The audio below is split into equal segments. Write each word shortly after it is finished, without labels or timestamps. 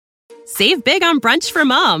Save big on brunch for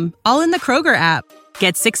mom, all in the Kroger app.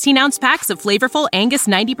 Get 16-ounce packs of flavorful Angus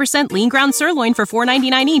 90% lean ground sirloin for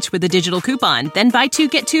 $4.99 each with a digital coupon. Then buy 2,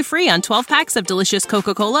 get 2 free on 12 packs of delicious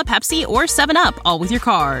Coca-Cola, Pepsi, or 7-Up, all with your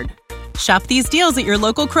card. Shop these deals at your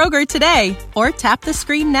local Kroger today, or tap the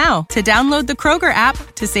screen now to download the Kroger app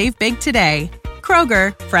to save big today.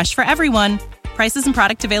 Kroger, fresh for everyone. Prices and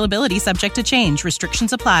product availability subject to change.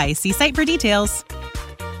 Restrictions apply. See site for details.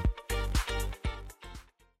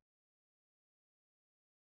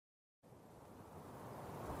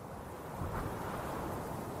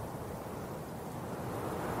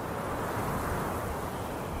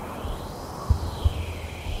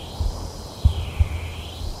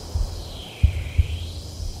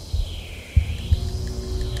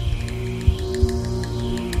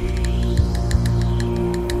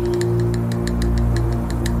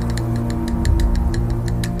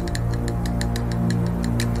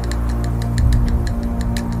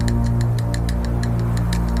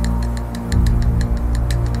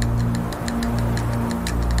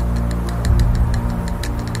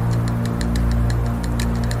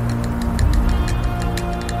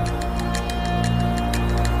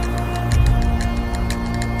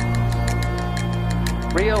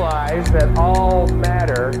 Realize that all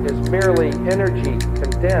matter is merely energy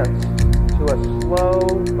condensed to a slow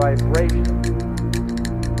vibration,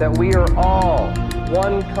 that we are all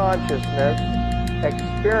one consciousness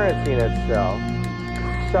experiencing itself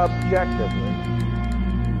subjectively.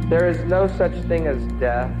 There is no such thing as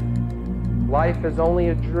death. Life is only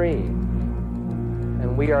a dream,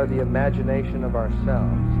 and we are the imagination of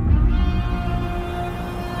ourselves.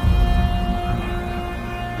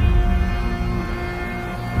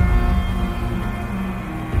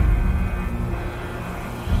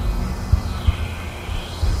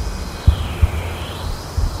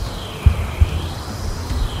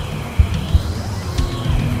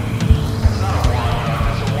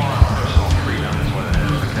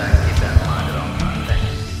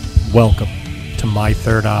 Welcome to My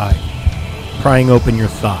Third Eye, prying open your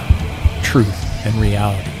thought, truth, and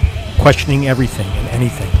reality, questioning everything and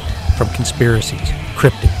anything from conspiracies,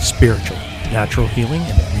 cryptid, spiritual, natural healing,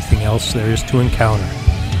 and everything else there is to encounter.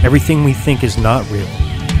 Everything we think is not real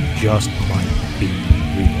just might be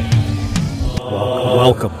real.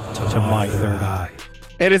 Welcome to My Third Eye.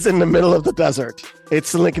 It is in the middle of the desert.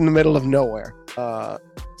 It's like in the middle of nowhere.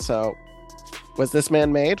 So, was this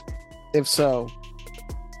man-made? If so,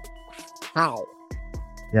 how?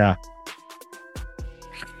 Yeah.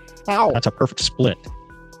 How? That's a perfect split.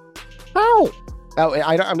 How? Oh,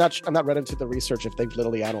 I'm not read into the research if they've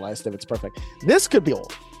literally analyzed if it's perfect. This could be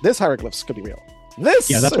old. This hieroglyphs could be real. This,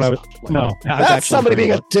 yeah, that's what I was. No, that's somebody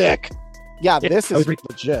being a dick. Yeah, this is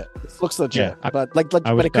legit. This looks legit, yeah, but it could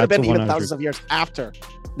have been even thousands of years after.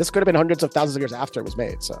 This could have been hundreds of thousands of years after it was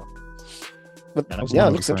made. So, but yeah,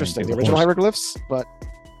 it looks interesting. The original hieroglyphs, but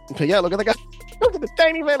yeah, look at the guy. Look at the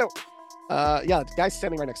tiny man. Yeah, the guy's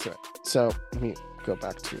standing right next to it. So let me go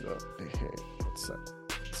back to the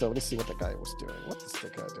so let me see what the guy was doing. What is the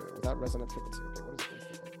guy doing? Without resonant frequency. Okay, what is this?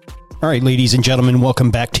 All right, ladies and gentlemen,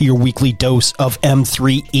 welcome back to your weekly dose of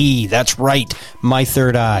M3E. That's right, My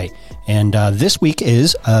Third Eye. And this week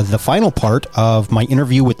is the final part of my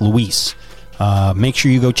interview with Luis. Make sure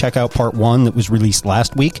you go check out part 1 that was released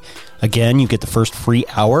last week. Again, you get the first free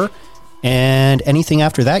hour. And anything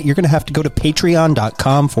after that, you're going to have to go to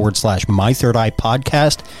patreon.com/My Third Eye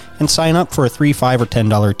Podcast and sign up for a $3, $5, or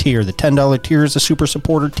 $10 tier. The $10 tier is a super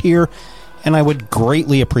supporter tier, and I would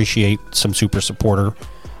greatly appreciate some super supporter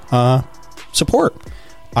support.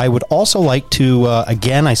 I would also like to,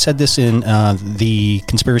 again, I said this in the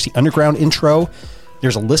Conspiracy Underground intro,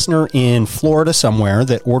 there's a listener in Florida somewhere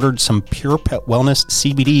that ordered some Pure Pet Wellness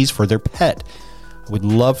CBDs for their pet. I would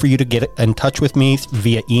love for you to get in touch with me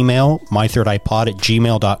via email,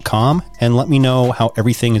 mythirdeyepod@gmail.com, and let me know how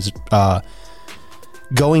everything is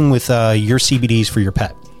going with your CBDs for your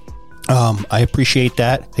pet. I appreciate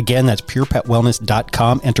that. Again, that's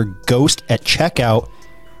purepetwellness.com. Enter GHOST at checkout,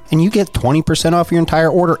 and you get 20% off your entire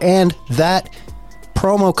order, and that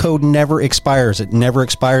promo code never expires. It never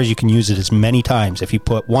expires. You can use it as many times. If you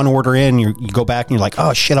put one order in, you go back and you're like,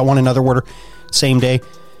 oh shit, I want another order same day.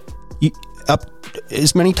 Up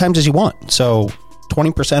as many times as you want. So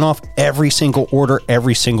 20% off every single order,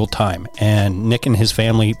 every single time. And Nick and his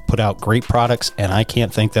family put out great products, and I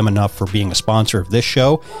can't thank them enough for being a sponsor of this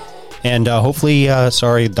show. And hopefully,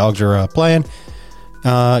 sorry, dogs are playing.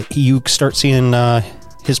 You start seeing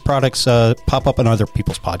his products pop up on other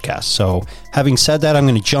people's podcasts. So having said that, I'm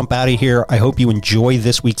going to jump out of here. I hope you enjoy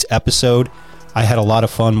this week's episode. I had a lot of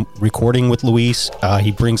fun recording with Luis.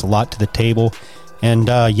 He brings a lot to the table. And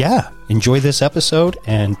yeah, enjoy this episode,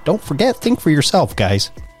 and don't forget, think for yourself,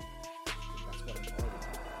 guys.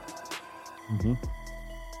 Mm-hmm.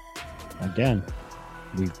 Again,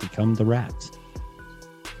 we've become the rats.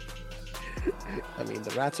 I mean,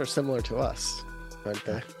 the rats are similar to us, aren't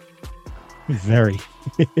they? Very.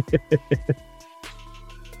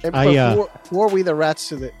 Who are we the rats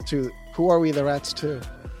to? Who are we the rats to?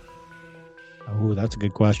 Oh, that's a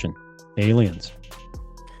good question. Aliens.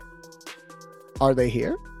 Are they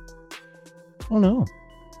here? Oh no,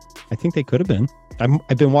 I think they could have been.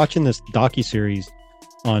 I've been watching this docuseries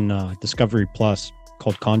on Discovery Plus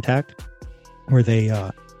called Contact, where they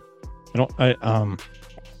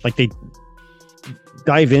they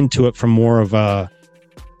dive into it from more of a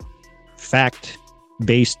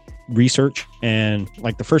fact-based research, and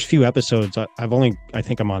like the first few episodes, I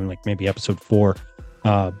think I'm on like maybe episode 4,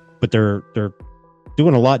 but they're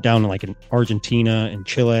doing a lot down in Argentina and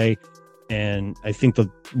Chile. And I think the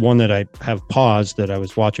one that I have paused that I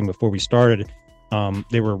was watching before we started,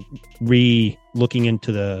 they were looking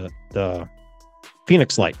into the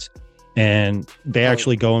Phoenix Lights, and they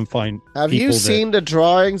actually go and find. Have you seen the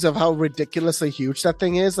drawings of how ridiculously huge that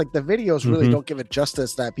thing is? Like, the videos really don't give it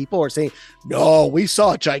justice. That people are saying, no, we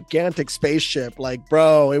saw a gigantic spaceship. Like,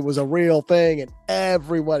 bro, it was a real thing, and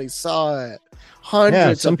everybody saw it.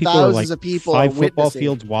 Hundreds of thousands of people 5 football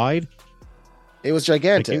fields wide. It was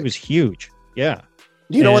gigantic. It was huge. Yeah.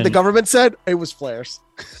 You know what the government said? It was flares.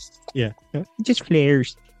 Yeah. Just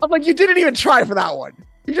flares. I'm like, you didn't even try for that one.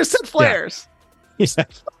 You just said flares. Yeah.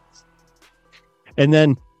 And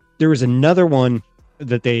then there was another one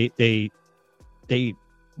that they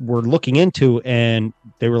were looking into, and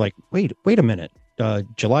they were like, wait a minute.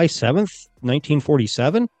 July 7th,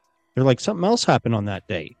 1947? They're like, something else happened on that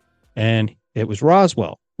day. And it was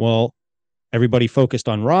Roswell. Well, everybody focused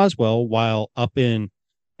on Roswell, while up in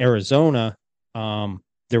Arizona,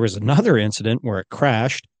 there was another incident where it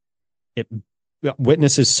crashed.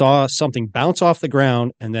 Witnesses saw something bounce off the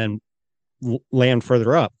ground and then land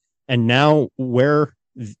further up. And now where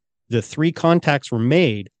the 3 contacts were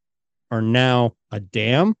made are now a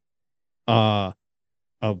dam, a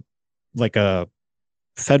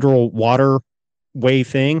federal waterway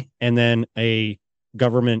thing, and then a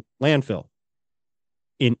government landfill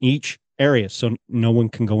in each area, so no one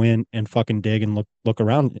can go in and fucking dig and look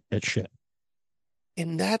around at shit.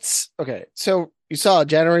 And that's okay. So you saw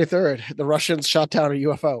January 3rd, the Russians shot down a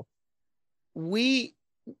UFO. Wait,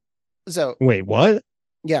 what?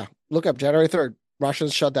 Yeah, look up January 3rd,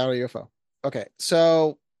 Russians shot down a UFO. Okay,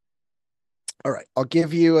 so all right, I'll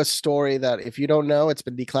give you a story that if you don't know, it's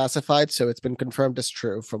been declassified, so it's been confirmed as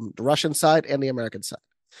true from the Russian side and the American side.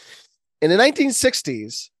 In the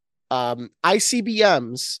 1960s,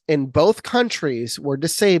 ICBMs in both countries were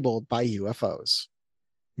disabled by UFOs.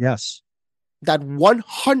 Yes. That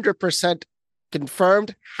 100%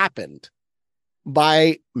 confirmed happened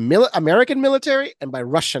by American military and by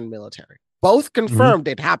Russian military. Both confirmed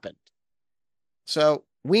it happened. So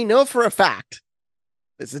we know for a fact,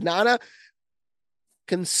 this is not a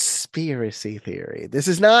conspiracy theory. This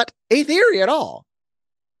is not a theory at all.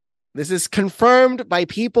 This is confirmed by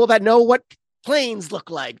people that know what planes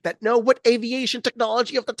look like, that know what aviation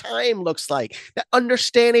technology of the time looks like, that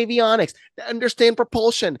understand avionics, that understand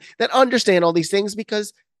propulsion, that understand all these things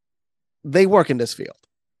because they work in this field.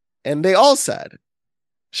 And they all said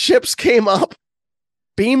ships came up,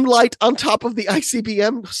 beamed light on top of the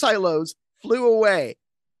ICBM silos, flew away.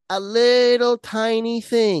 A little tiny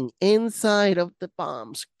thing inside of the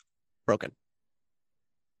bombs broken.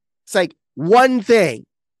 It's like one thing.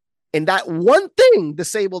 And that one thing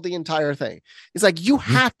disabled the entire thing. It's like, you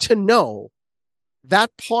have to know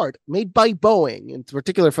that part made by Boeing, in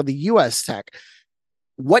particular for the US tech,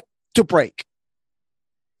 what to break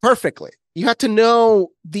perfectly. You have to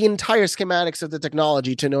know the entire schematics of the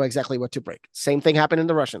technology to know exactly what to break. Same thing happened in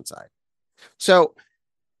the Russian side. So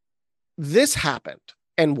this happened.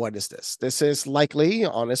 And what is this? This is likely,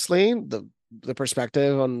 honestly, the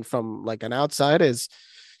perspective from like an outside is,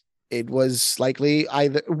 it was likely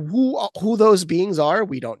either who those beings are,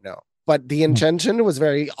 we don't know. But the intention was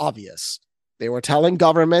very obvious. They were telling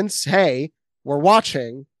governments, hey, we're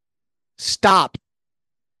watching. Stop.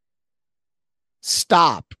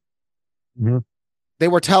 Mm-hmm. They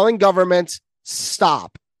were telling governments,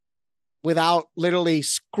 stop, without literally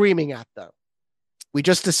screaming at them. We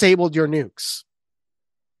just disabled your nukes.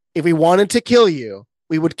 If we wanted to kill you,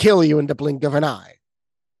 we would kill you in the blink of an eye.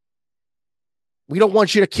 We don't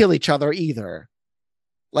want you to kill each other either.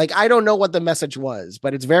 Like, I don't know what the message was,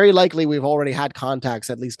 but it's very likely we've already had contacts,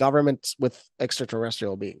 at least governments, with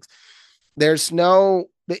extraterrestrial beings. There's no,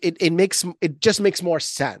 it just makes more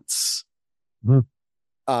sense. Mm-hmm.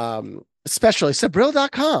 especially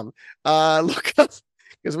Sabril.com. Look up,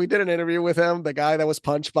 because we did an interview with him, the guy that was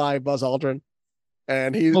punched by Buzz Aldrin,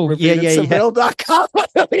 and he repeated Sabril.com a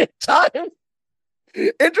million times.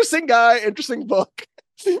 Interesting guy, interesting book.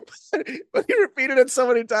 But he repeated it so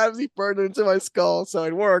many times, he burned it into my skull, so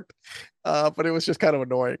it worked. But it was just kind of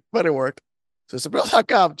annoying, but it worked. So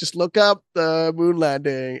Sabril.com, just look up the moon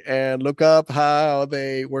landing and look up how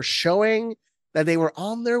they were showing that they were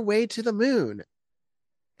on their way to the moon.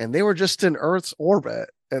 And they were just in Earth's orbit.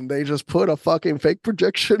 And they just put a fucking fake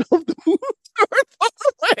projection of the moon.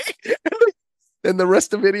 And the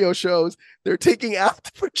rest of the video shows they're taking out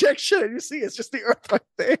the projection. And you see, it's just the Earth right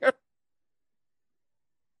there.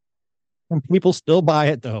 And people still buy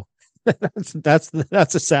it, though. that's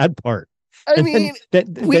the sad part. I mean,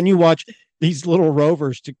 then you watch these little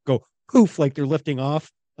rovers to go poof, like they're lifting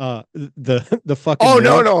off the fucking. Oh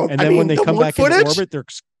no! And then when they come back into orbit,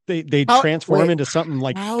 they transform into something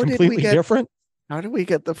like completely different. How did we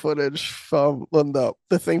get the footage from when the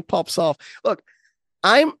thing pops off? Look,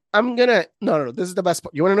 I'm gonna no. This is the best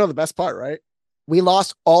part. You want to know the best part, right? We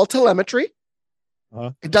lost all telemetry.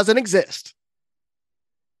 It doesn't exist,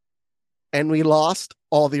 and we lost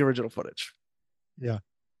all the original footage. Yeah.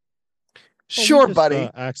 Sure, buddy.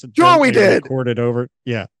 Sure, we did. Recorded over.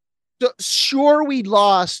 Yeah. Sure, we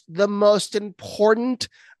lost the most important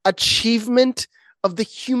achievement of the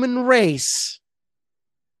human race.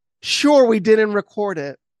 Sure, we didn't record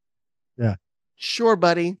it. Yeah. Sure,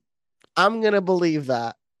 buddy. I'm going to believe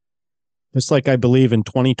that. Just like I believe in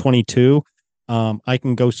 2022, I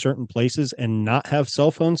can go certain places and not have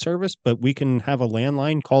cell phone service, but we can have a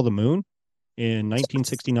landline call the moon in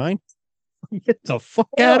 1969. Get the fuck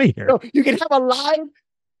out of here. No, you can have a live,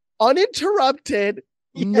 uninterrupted,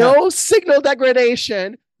 no signal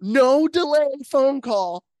degradation, no delay phone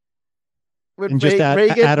call with and just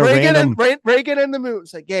Reagan and the moon.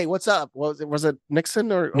 It's like, hey, what's up? Was it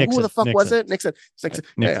Nixon or Nixon, who the fuck was it? Nixon.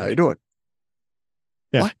 Hey, how you doing?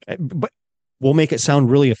 Yeah, what? But we'll make it sound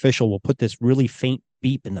really official. We'll put this really faint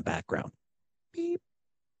beep in the background. Beep.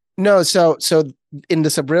 No, so in the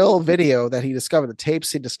Sabril video that he discovered, the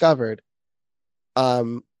tapes he discovered,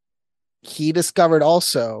 he discovered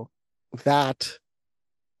also that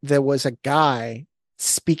there was a guy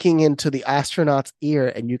speaking into the astronaut's ear,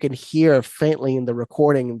 and you can hear faintly in the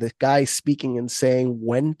recording the guy speaking and saying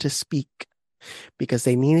when to speak, because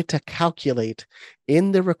they needed to calculate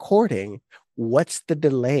in the recording what's the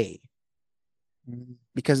delay,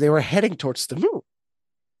 because they were heading towards the moon.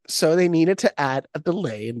 So they needed to add a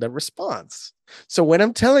delay in the response. So when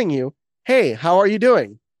I'm telling you, hey, how are you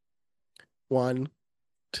doing? 1,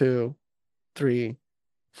 2, 3,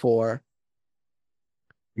 4.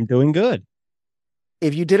 You're doing good.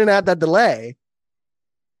 If you didn't add that delay,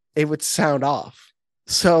 it would sound off.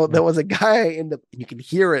 So there was a guy you can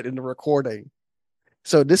hear it in the recording.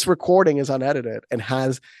 So this recording is unedited and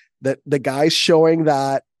has the guys showing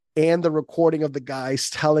that and the recording of the guys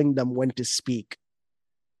telling them when to speak.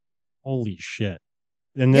 Holy shit.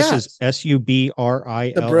 And this is Subrill.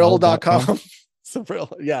 Sabril.com.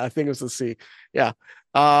 Sabril. Yeah, I think it was the C. Yeah.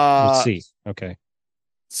 Let's see. Okay.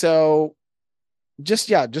 So just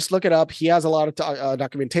look it up. He has a lot of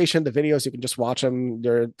documentation. The videos, you can just watch them.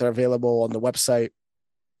 They're available on the website.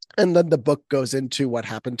 And then the book goes into what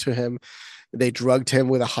happened to him. They drugged him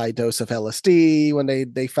with a high dose of LSD when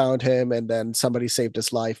they found him, and then somebody saved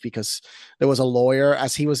his life because there was a lawyer.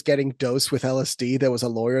 As he was getting dosed with LSD, there was a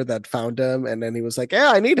lawyer that found him, and then he was like,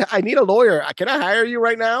 "Yeah, I need a lawyer. Can I hire you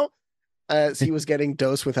right now?" As he was getting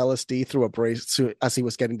dosed with LSD through a brace as he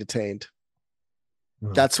was getting detained.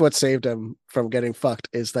 That's what saved him from getting fucked,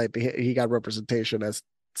 is that he got representation as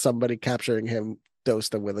somebody capturing him,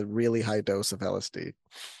 dosed him with a really high dose of LSD.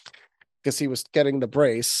 Because he was getting the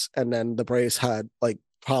brace, and then the brace had like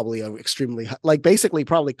probably an extremely basically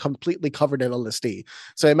probably completely covered in LSD.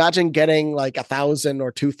 So imagine getting like 1,000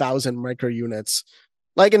 or 2,000 micro units,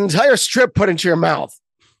 like an entire strip put into your mouth.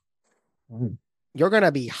 You're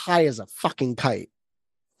gonna be high as a fucking kite.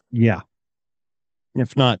 Yeah,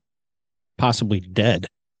 if not possibly dead.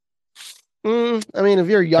 I mean, if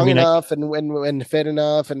you're young enough and fit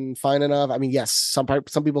enough and fine enough, I mean, yes, some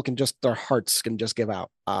people can just, their hearts can just give out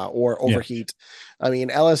or overheat. Yeah. I mean,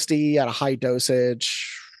 LSD at a high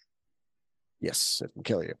dosage, yes, it can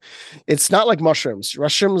kill you. It's not like mushrooms.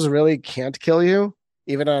 Mushrooms really can't kill you,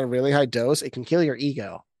 even at a really high dose. It can kill your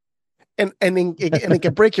ego. And it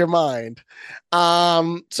can break your mind.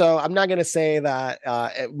 So I'm not going to say that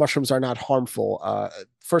mushrooms are not harmful.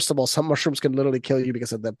 First of all, some mushrooms can literally kill you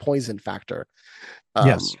because of the poison factor.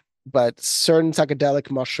 Yes. But certain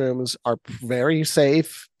psychedelic mushrooms are very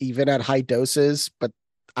safe, even at high doses. But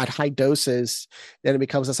at high doses, then it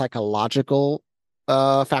becomes a psychological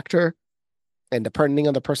factor. And depending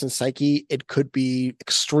on the person's psyche, it could be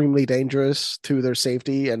extremely dangerous to their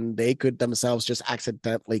safety, and they could themselves just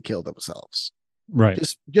accidentally kill themselves. Right.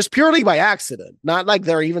 Just purely by accident. Not like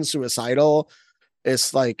they're even suicidal.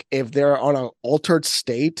 It's like if they're on an altered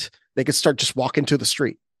state, they could start just walking to the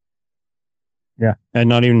street. Yeah. And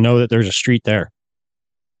not even know that there's a street there.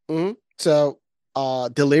 Mm-hmm. So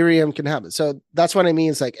delirium can happen. So that's what I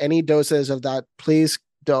mean. It's like any doses of that, please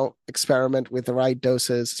don't experiment with the right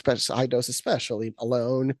doses, especially high doses, especially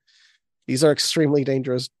alone. These are extremely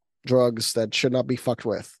dangerous drugs that should not be fucked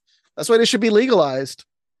with. That's why they should be legalized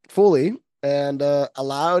fully and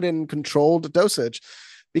allowed in controlled dosage,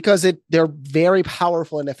 because they're very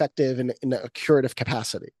powerful and effective in a curative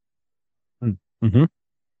capacity. Mm-hmm.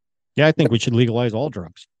 Yeah, I think we should legalize all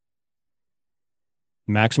drugs.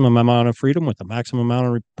 Maximum amount of freedom with a maximum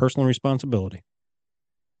amount of personal responsibility.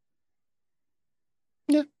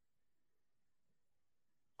 Yeah.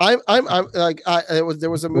 I'm like, there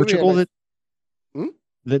was a movie Portugal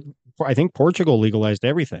that I think Portugal legalized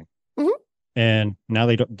everything. Mm-hmm. And now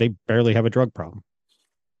they barely have a drug problem.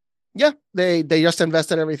 Yeah, they just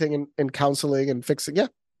invested everything in counseling and fixing. Yeah,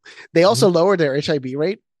 they also lowered their HIV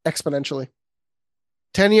rate exponentially.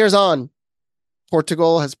 10 years on,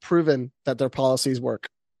 Portugal has proven that their policies work.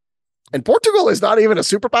 And Portugal is not even a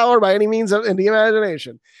superpower by any means in the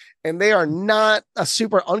imagination. And they are not a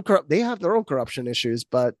super uncorrupt. They have their own corruption issues,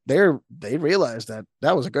 but they realized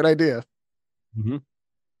that was a good idea. Mm-hmm.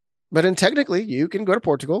 But then technically, you can go to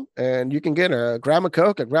Portugal and you can get a gram of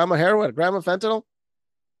coke, a gram of heroin, a gram of fentanyl.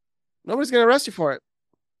 Nobody's going to arrest you for it.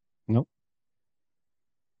 Nope.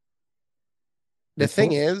 The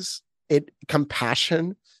thing is,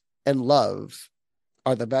 compassion and love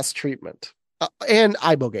are the best treatment. And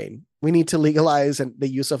ibogaine. We need to legalize the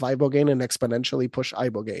use of ibogaine and exponentially push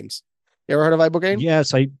ibogaines. You ever heard of ibogaine?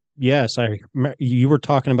 Yes. You were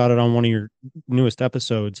talking about it on one of your newest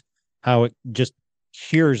episodes, how it just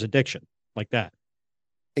cures addiction like that.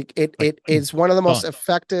 It is one of the most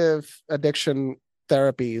effective addiction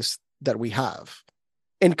therapies that we have.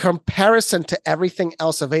 In comparison to everything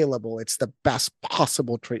else available, it's the best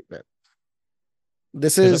possible treatment.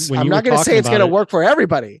 I'm not going to say it's going to work for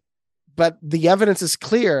everybody, but the evidence is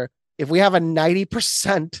clear. If we have a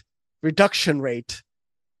 90% reduction rate,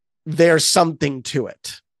 there's something to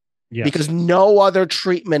it. Yes. Because no other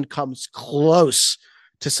treatment comes close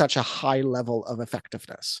to such a high level of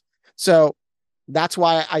effectiveness. So that's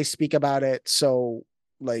why I speak about it. So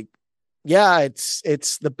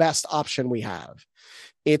it's the best option we have.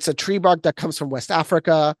 It's a tree bark that comes from West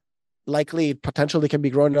Africa, likely potentially can be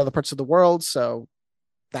grown in other parts of the world. So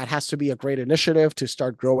that has to be a great initiative to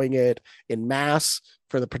start growing it in mass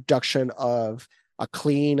for the production of a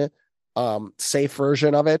clean, safe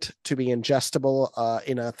version of it to be ingestible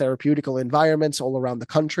in a therapeutical environments all around the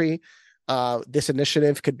country. This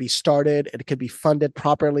initiative could be started. It could be funded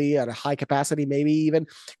properly at a high capacity, maybe even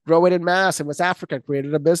grow it in mass in West Africa, create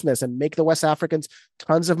a business and make the West Africans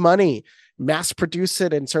tons of money, mass produce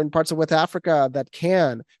it in certain parts of West Africa that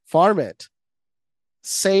can farm it.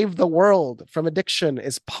 Save the world from addiction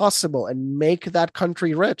is possible and make that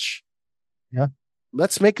country rich. Yeah.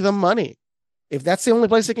 Let's make them money. If that's the only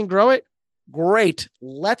place they can grow it, great.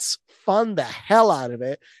 Let's fund the hell out of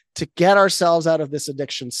it to get ourselves out of this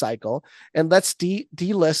addiction cycle. And let's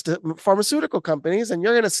delist pharmaceutical companies. And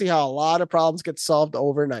you're going to see how a lot of problems get solved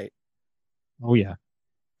overnight. Oh, yeah.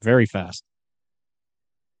 Very fast.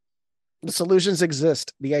 The solutions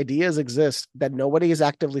exist. The ideas exist that nobody is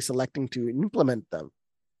actively selecting to implement them.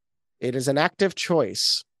 It is an active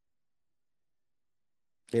choice.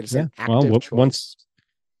 It is an active choice.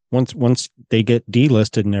 Once they get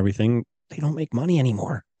delisted and everything, they don't make money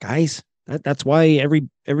anymore, guys. That's why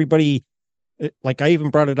everybody, like I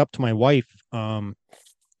even brought it up to my wife.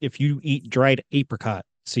 If you eat dried apricot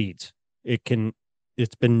seeds,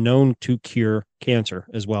 it's been known to cure cancer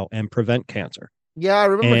as well and prevent cancer. Yeah, I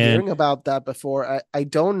remember hearing about that before. I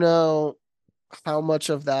don't know how much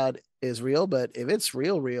of that is real, but if it's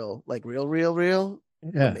real, like real,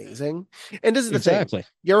 yeah. Amazing. And this is the thing.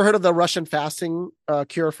 You ever heard of the Russian fasting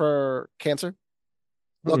cure for cancer?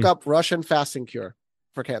 Look up Russian fasting cure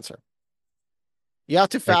for cancer. You have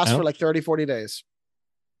to fast for like 30, 40 days.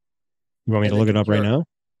 You want me to look it up right now?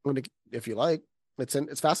 If you like.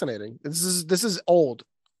 It's fascinating. This is old.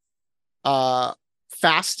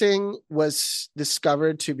 Fasting was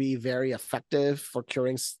discovered to be very effective for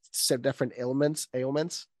curing different ailments.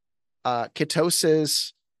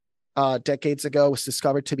 Ketosis decades ago was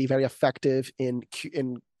discovered to be very effective in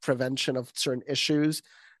prevention of certain issues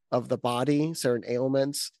of the body, certain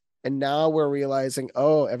ailments. And now we're realizing,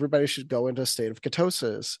 oh, everybody should go into a state of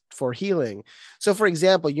ketosis for healing. So, for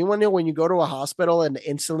example, you want to know when you go to a hospital and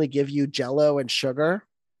instantly give you Jello and sugar,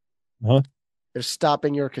 they're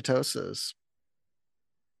stopping your ketosis.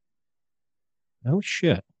 Oh,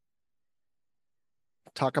 shit.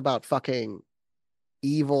 Talk about fucking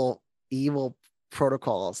evil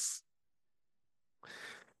protocols.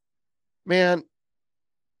 Man,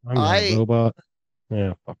 I'm not a robot.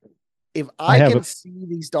 Yeah. If I can see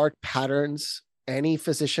these dark patterns, any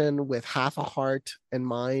physician with half a heart and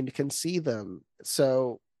mind can see them.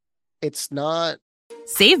 So it's not.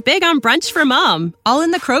 Save big on brunch for mom, all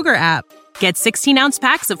in the Kroger app. Get 16-ounce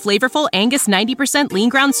packs of flavorful Angus 90% lean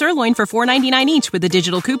ground sirloin for $4.99 each with a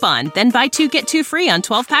digital coupon. Then buy 2, get 2 free on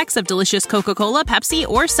 12 packs of delicious Coca-Cola, Pepsi,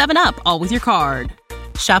 or 7-Up, all with your card.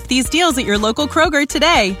 Shop these deals at your local Kroger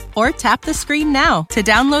today, or tap the screen now to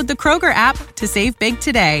download the Kroger app to save big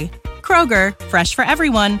today. Kroger, fresh for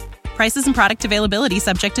everyone. Prices and product availability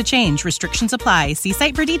subject to change. Restrictions apply. See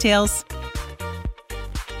site for details.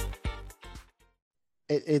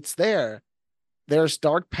 It's there. There's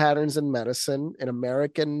dark patterns in medicine, in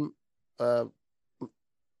American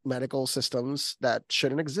medical systems that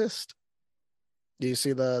shouldn't exist. Do you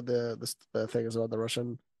see the thing about the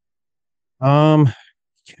Russian?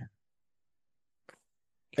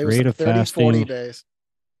 It was 30, fasting. 40 days.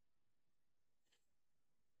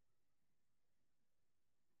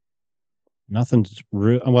 Nothing's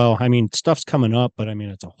real. Well, I mean, stuff's coming up, but I mean,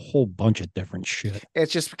 it's a whole bunch of different shit.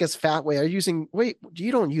 It's just because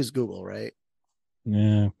you don't use Google, right?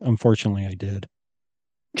 Yeah, unfortunately, I did.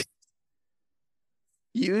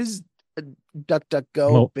 Use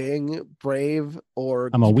DuckDuckGo, Bing, Brave,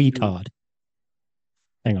 or I'm a weetard.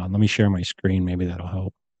 Hang on, let me share my screen. Maybe that'll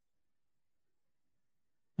help.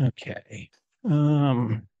 Okay.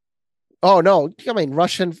 Oh no, I mean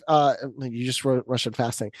Russian. You just wrote Russian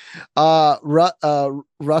fasting.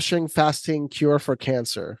 Russian fasting cure for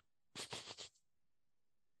cancer.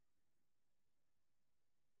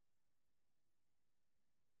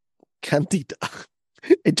 Candida.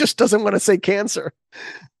 It just doesn't want to say cancer.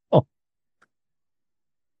 Oh,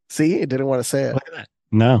 see, it didn't want to say it. Look at that.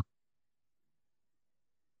 No.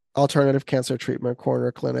 Alternative cancer treatment,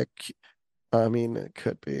 corner clinic. I mean, it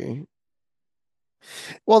could be.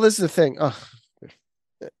 Well, this is the thing.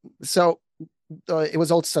 So it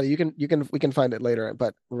was old study. We can find it later,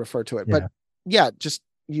 but refer to it. Yeah. But yeah, just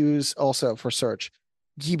use also for search.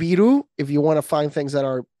 Gibiru, if you want to find things that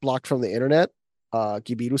are blocked from the internet,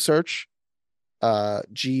 Gibiru search.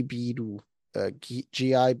 Gibiru,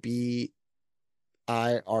 Gibiru,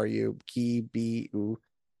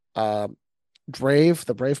 Gibiru. Brave,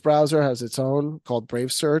 the Brave browser has its own called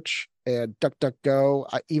Brave Search, and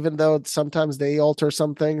DuckDuckGo. Even though sometimes they alter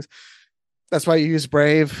some things, that's why you use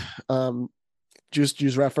Brave. Just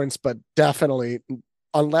use reference, but definitely,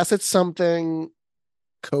 unless it's something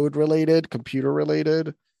code related, computer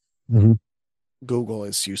related, Google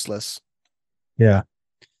is useless. Yeah.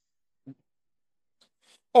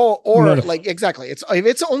 Or like exactly. If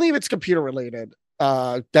it's computer related,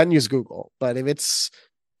 then use Google. But if it's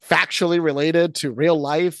factually related to real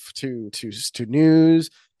life, to news,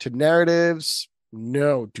 to narratives,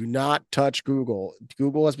 no, do not touch Google.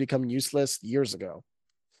 Google has become useless years ago.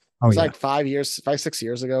 It's like 6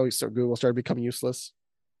 years ago, Google started becoming useless.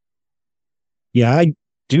 Yeah, I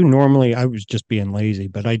do normally. I was just being lazy,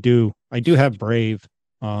 but I do have Brave.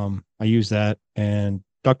 I use that, and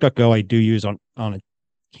DuckDuckGo I do use on it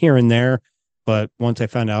here and there. But once I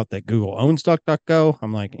found out that Google owns DuckDuckGo,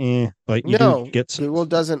 I'm like, But you do get some. Google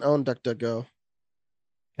doesn't own DuckDuckGo.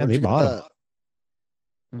 Yeah, they bought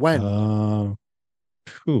them. When?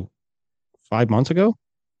 5 months ago.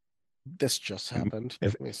 This just happened.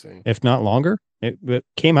 Let me see. If not longer, it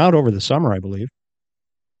came out over the summer, I believe.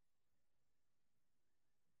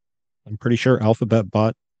 I'm pretty sure Alphabet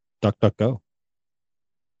bought DuckDuckGo.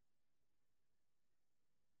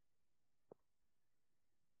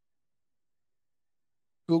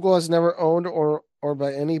 Google has never owned or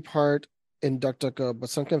by any part in DuckDuckGo, but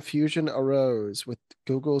some confusion arose with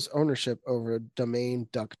Google's ownership over domain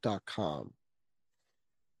duck.com.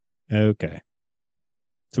 Okay.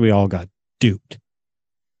 So we all got duped.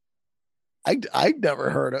 I never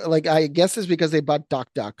heard of, like, I guess it's because they bought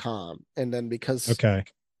duck.com, and then because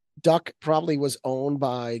Duck probably was owned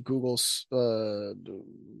by Google's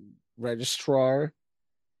registrar.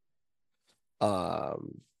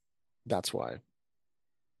 That's why.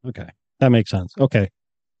 Okay. That makes sense. Okay.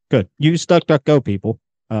 Good. Use DuckDuckGo, people.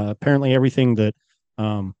 Apparently everything that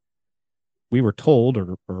we were told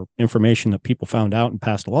or information that people found out and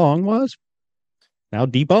passed along was now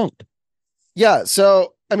debunked. Yeah.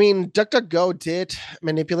 So I mean, DuckDuckGo did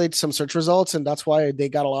manipulate some search results, and that's why they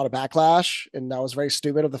got a lot of backlash. And that was very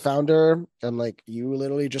stupid of the founder. And like, you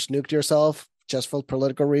literally just nuked yourself just for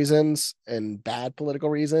political reasons and bad political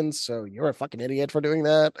reasons. So you're a fucking idiot for doing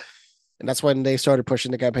that. And that's when they started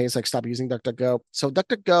pushing the campaigns like, stop using DuckDuckGo. So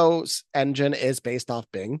DuckDuckGo's engine is based off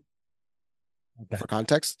Bing. Okay. For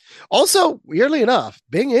context. Also, weirdly enough,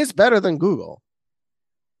 Bing is better than Google.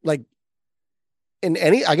 Like, in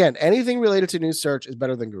anything related to news search is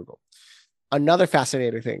better than Google. Another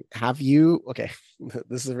fascinating thing. Okay,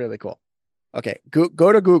 this is really cool. Okay,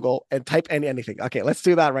 go to Google and type anything. Okay, let's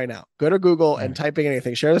do that right now. Go to Google and typing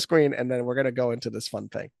anything. Share the screen, and then we're going to go into this fun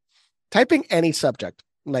thing. Typing any subject,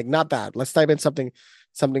 like not bad. Let's type in something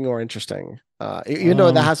more interesting. You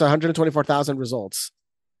know that has 124,000 results.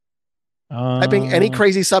 Typing any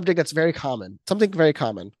crazy subject that's very common. Something very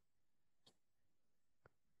common.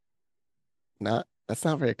 That's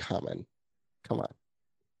not very common. Come on.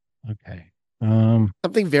 Okay.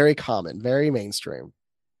 Something very common, very mainstream.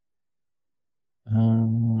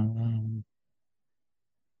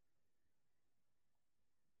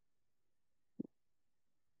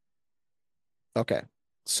 Okay.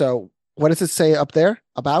 So what does it say up there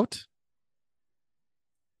about?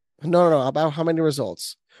 No. About how many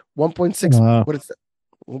results? 1.6. What is that?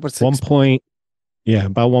 1.6.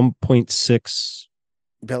 About 1.6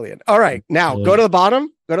 billion. All right. Now go to the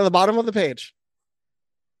bottom. Go to the bottom of the page.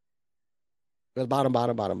 Go to the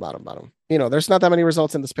bottom. You know, there's not that many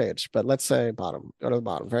results in this page, but let's say bottom. Go to the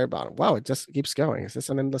bottom, very bottom. Wow, it just keeps going. Is this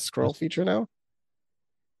an endless scroll feature now?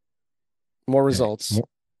 More results.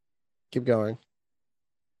 Keep going.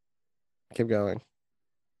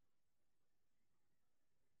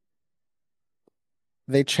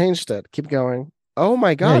 They changed it. Keep going. Oh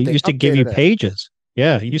my God. Yeah, it used to give you pages.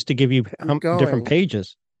 Yeah, it used to give you different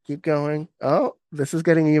pages. Keep going. Oh, this is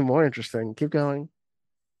getting even more interesting. Keep going.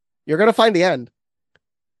 You're going to find the end.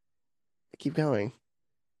 Keep going.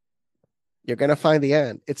 You're going to find the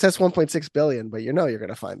end. It says 1.6 billion, but you know you're going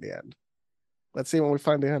to find the end. Let's see when we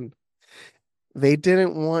find the end. They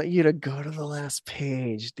didn't want you to go to the last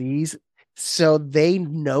page. So they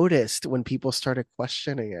noticed when people started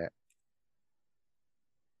questioning it.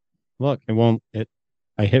 Look,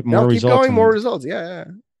 I hit more results. Keep going, more results. Yeah.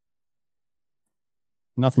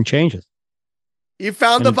 Nothing changes. You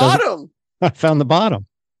found the bottom. I found the bottom.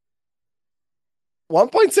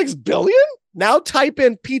 1.6 billion? Now type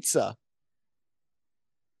in pizza.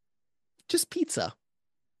 Just pizza.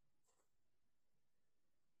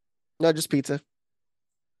 No, just pizza.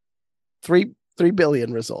 3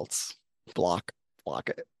 billion results. Block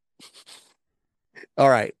it. All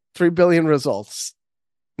right. 3 billion results.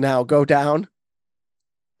 Now go down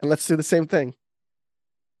and let's do the same thing.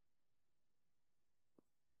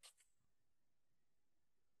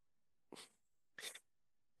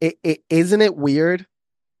 Isn't it weird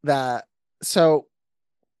that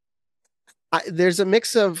there's a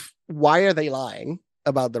mix of why are they lying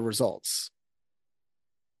about the results?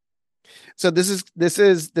 So this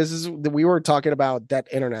is we were talking about that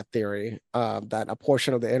internet theory, that a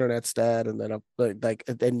portion of the internet's dead, and then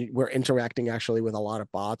then we're interacting actually with a lot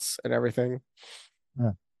of bots and everything.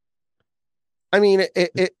 Yeah. I mean,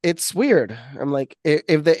 it's weird. I'm like,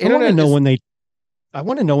 if the internet, I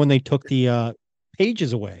want to know when they took the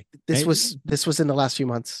pages away. This was in the last few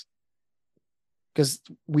months, because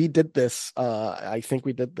we did this. I think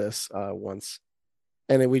we did this once,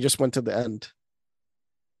 and then we just went to the end.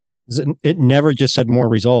 It never just said more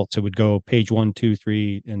results. It would go page 1, 2,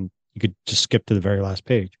 3, and you could just skip to the very last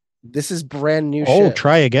page. This is brand new shit. Oh,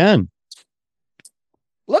 try again.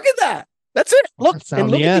 Look at that. That's it. Look,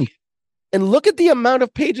 and look at the amount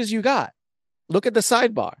of pages you got. Look at the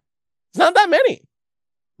sidebar. It's not that many.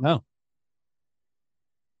 No.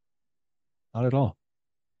 Not at all.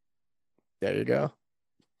 There you go.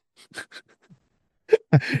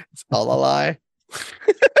 It's all a lie.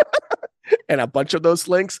 And a bunch of those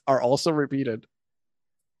links are also repeated.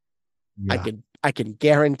 Yeah. I can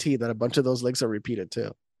guarantee that a bunch of those links are repeated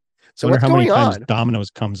too. So what's going on? How many times Domino's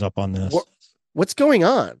comes up on this? What's going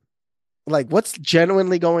on? Like, what's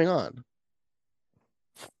genuinely going on?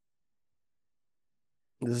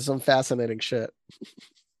 This is some fascinating shit.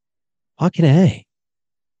 Fucking A.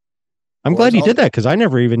 I'm glad you did that, because I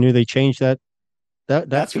never even knew they changed that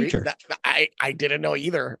feature. I didn't know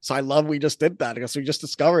either. So I love we just did that, because we just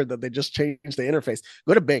discovered that they just changed the interface.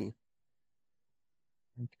 Go to Bing.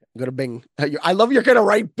 Okay. Go to Bing. I love you're going to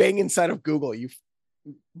write Bing inside of Google, you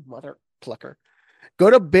mother clucker.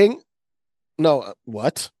 Go to Bing. No,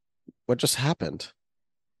 what? What just happened?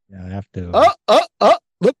 Yeah, I have to.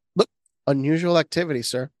 Look. Unusual activity,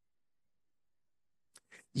 sir.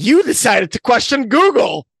 You decided to question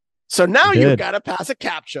Google. So now you got to pass a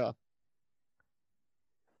CAPTCHA.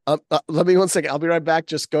 Let me 1 second. I'll be right back.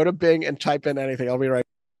 Just go to Bing and type in anything. I'll be right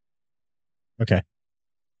back. Okay.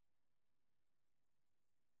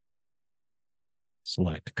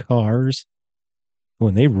 Select cars.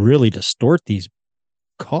 When they really distort these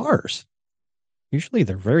cars, usually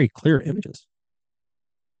they're very clear images.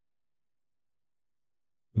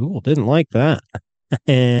 Google didn't like that.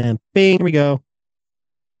 And bing, here we go.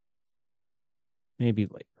 Maybe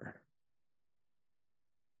later.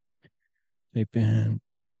 Type in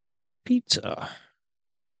pizza.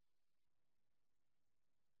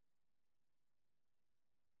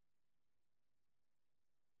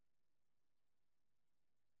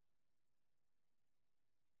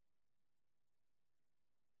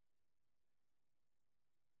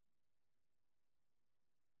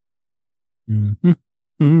 Mm-hmm.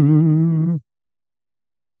 Mm-hmm.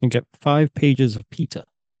 And get 5 pages of pizza.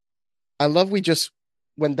 I love we just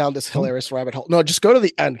went down this hilarious rabbit hole. No, just go to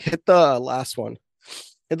the end. Hit the last one.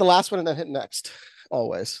 Hit the last one and then hit next.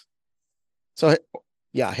 Always. So,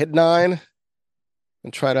 hit 9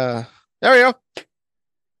 and try to... There we go.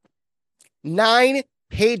 9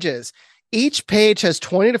 pages. Each page has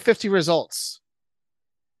 20 to 50 results.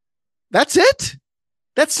 That's it?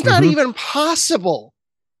 That's not even possible.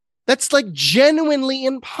 That's like genuinely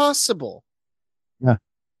impossible. Yeah.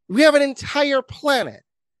 We have an entire planet.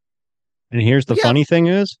 And here's the funny thing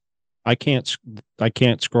is, I can't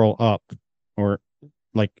scroll up, or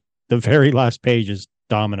like the very last page is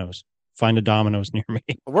Domino's. Find a Domino's near me.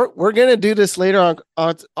 We're gonna do this later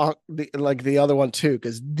on the other one too,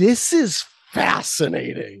 because this is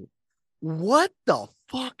fascinating. What the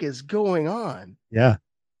fuck is going on? Yeah.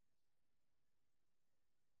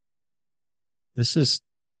 This is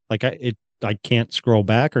like I can't scroll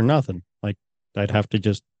back or nothing. Like I'd have to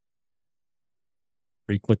just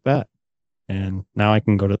re-click that. And now I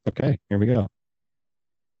can go to, okay, here we go.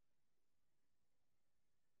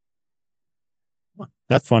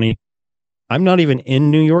 That's funny. I'm not even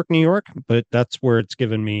in New York, but that's where it's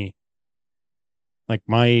given me, like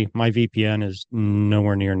my VPN is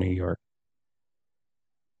nowhere near New York.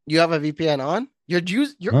 You have a VPN on?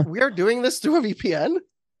 We are doing this through a VPN?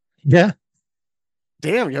 Yeah.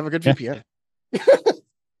 Damn, you have a good VPN.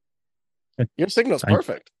 Your signal's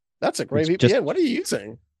perfect. That's a great VPN. What are you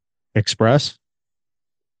using? Express.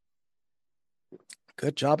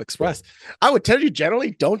 Good job, Express. I would tell you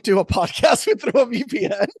generally don't do a podcast through a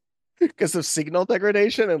VPN because of signal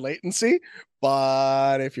degradation and latency.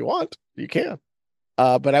 But if you want, you can.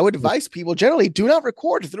 But I would advise people generally do not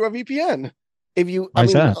record through a VPN.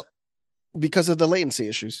 Because of the latency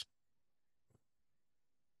issues.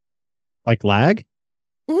 Like lag?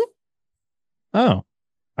 Mm-hmm. Oh,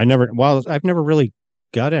 I've never really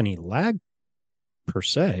got any lag per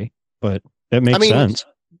se, but that makes sense.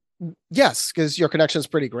 Yes, because your connection is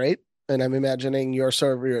pretty great. And I'm imagining your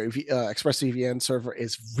server, your ExpressVPN server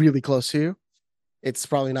is really close to you. It's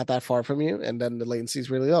probably not that far from you. And then the latency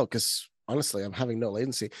is really low because honestly, I'm having no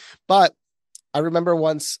latency. But I remember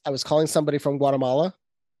once I was calling somebody from Guatemala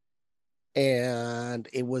and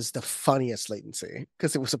it was the funniest latency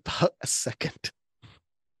because it was about a second.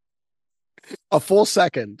 A full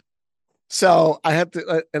second. So I had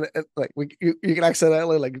to you can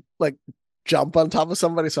accidentally like jump on top of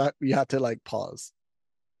somebody, so you had to like pause.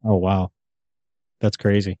 Oh wow, that's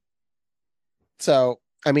crazy. So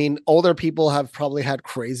I mean, older people have probably had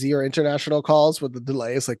crazier international calls with the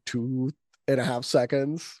delay is like 2.5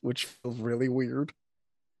 seconds, which feels really weird.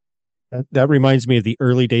 That reminds me of the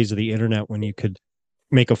early days of the internet when you could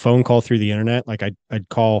make a phone call through the internet. Like I'd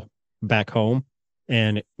call back home,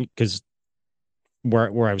 and because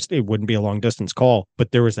where I was, it wouldn't be a long distance call,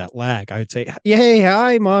 but there was that lag. I would say, "Hey,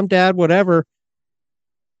 hi, mom, dad, whatever."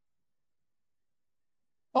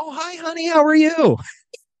 Oh, hi, honey, how are you?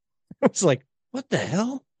 It's like, what the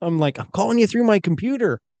hell? I'm like, I'm calling you through my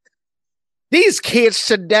computer. These kids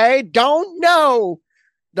today don't know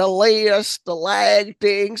the lag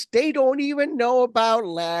things. They don't even know about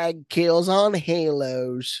lag kills on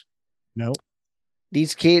Halos. Nope.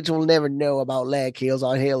 These kids will never know about lag kills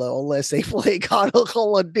on Halo unless they play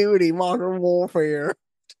Call of Duty Modern Warfare.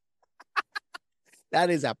 That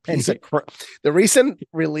is a piece of crap. The recent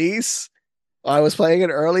release, I was playing it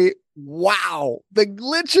early. Wow. The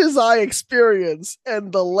glitches I experienced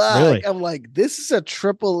and the lag. Really? I'm like, this is a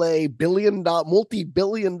AAA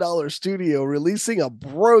multi-billion-dollar studio releasing a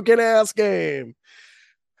broken ass game.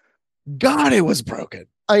 God, it was broken.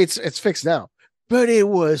 It's fixed now. But it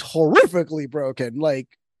was horrifically broken. Like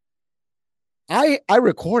I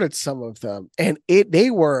recorded some of them and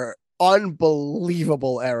they were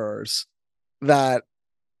unbelievable errors that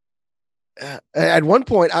at one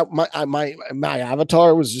point, my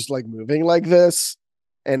avatar was just like moving like this,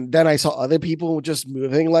 and then I saw other people just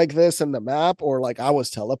moving like this in the map, or like I was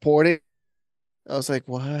teleporting. I was like,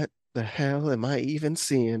 what the hell am I even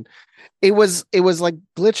seeing? It was like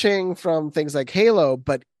glitching from things like Halo,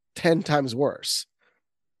 but 10 times worse.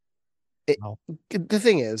 Wow. The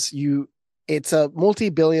thing is, it's a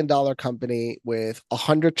multi-billion-dollar company with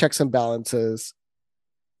 100 checks and balances.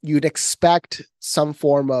 You'd expect some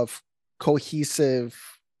form of cohesive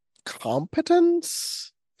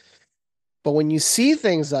competence. But when you see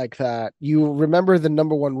things like that, you remember the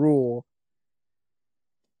number one rule: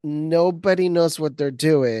 nobody knows what they're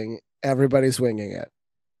doing. Everybody's winging it.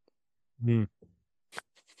 Hmm.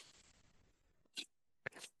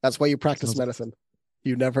 That's why you practice medicine.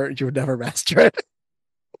 You would never master it.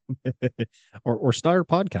 or start a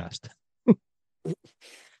podcast. Or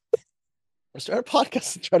start a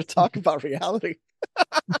podcast and try to talk about reality.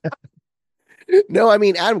 No, I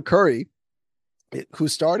mean, Adam Curry, who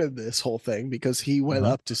started this whole thing, because he went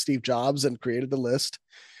up to Steve Jobs and created the list.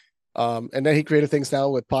 And then he created things now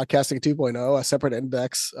with Podcasting 2.0, a separate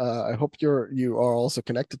index. I hope you are also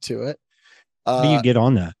connected to it. How do you get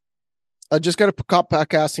on that? Just go to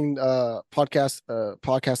podcast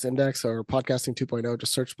index or Podcasting 2.0.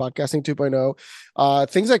 Just search Podcasting 2.0.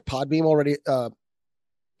 Things like Podbeam already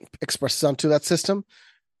expresses onto that system,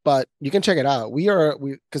 but you can check it out.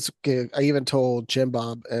 Because I even told Jim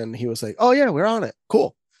Bob, and he was like, "Oh yeah, we're on it.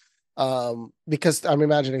 Cool." Because I'm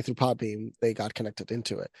imagining through Podbeam they got connected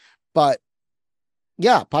into it. But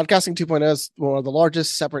yeah, Podcasting 2.0 is one of the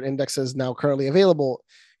largest separate indexes now currently available.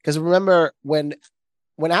 Because remember, when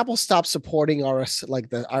Apple stopped supporting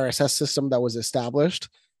the RSS system that was established,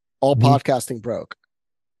 all podcasting broke,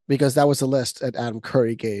 because that was the list that Adam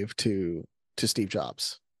Curry gave to Steve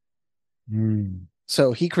Jobs.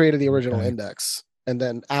 So he created the original index, and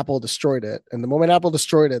then Apple destroyed it. And the moment Apple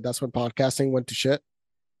destroyed it, that's when podcasting went to shit.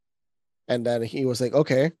 And then he was like,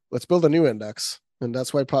 okay, let's build a new index. And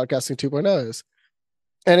that's why Podcasting 2.0 is.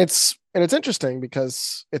 And it's interesting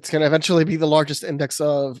because it's going to eventually be the largest index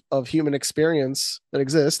of human experience that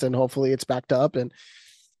exists. And hopefully it's backed up. And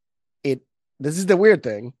this is the weird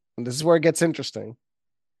thing. And this is where it gets interesting.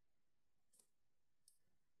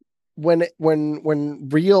 When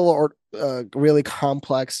real or really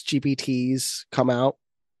complex GPTs come out,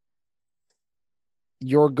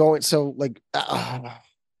 you're going, so like,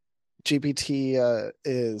 GPT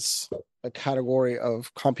is a category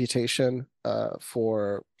of computation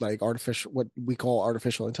for like what we call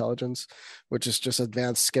artificial intelligence, which is just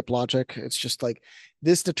advanced skip logic. It's just like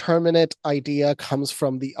this determinate idea comes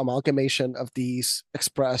from the amalgamation of these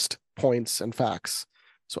expressed points and facts.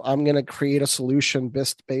 So I'm going to create a solution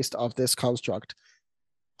based off this construct.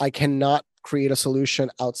 I cannot create a solution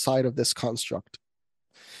outside of this construct.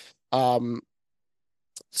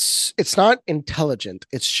 It's not intelligent.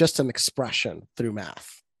 It's just an expression through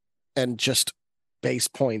math and just base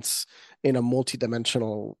points in a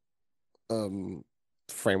multidimensional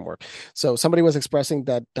framework. So somebody was expressing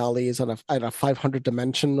that DALL-E is at a 500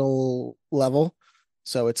 dimensional level.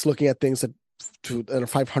 So it's looking at things at a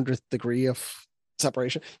 500th degree of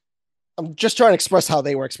separation. I'm just trying to express how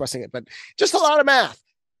they were expressing it, but just a lot of math.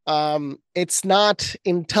 It's not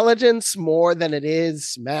intelligence more than it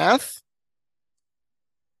is math.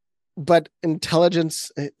 But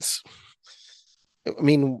intelligence, I'm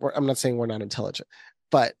not saying we're not intelligent,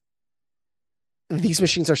 but these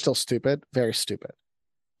machines are still stupid, very stupid.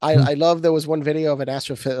 I love, there was one video of an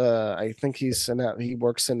I think he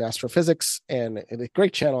works in astrophysics, and a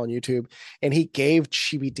great channel on YouTube, and he gave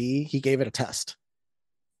it a test.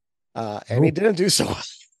 And he didn't do so well.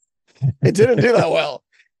 It didn't do that well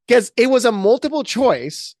because it was a multiple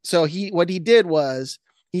choice. So what he did was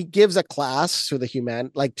he gives a class to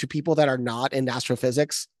to people that are not in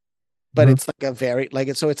astrophysics, but it's like a very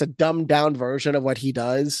so it's a dumbed down version of what he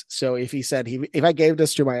does. So if he said if I gave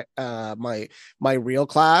this to my my real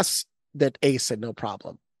class, that Ace said no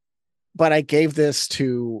problem, but I gave this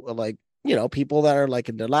to people that are like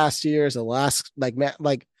in their last years, the last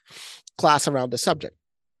class around the subject.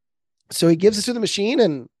 So he gives it to the machine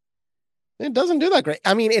and it doesn't do that great.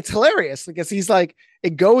 I mean, it's hilarious because he's like,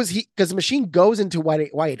 because the machine goes into why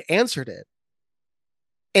it answered it.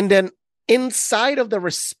 And then inside of the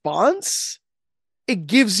response, it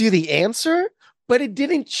gives you the answer, but it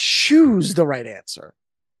didn't choose the right answer.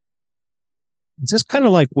 It's just kind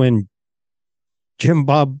of like when Jim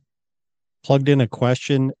Bob plugged in a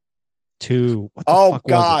question to,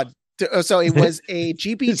 God. So it was a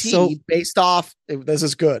GPT based off, this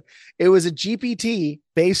is good. It was a GPT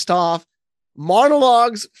based off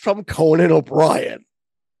monologues from Conan O'Brien.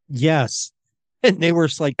 Yes. and they were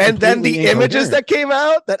like, and then the completely images incoherent. that came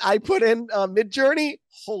out that I put in Mid-Journey,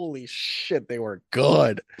 holy shit, they were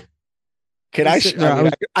good. Can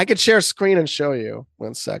I? I could share screen and show you.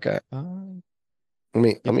 1 second. I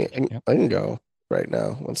can go right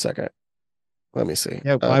now. 1 second. Let me see.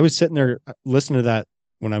 Yeah, I was sitting there listening to that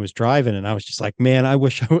when I was driving, and I was just like, man, I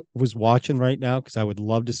wish I was watching right now because I would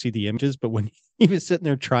love to see the images. But when he was sitting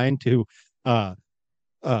there trying to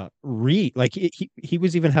read, like he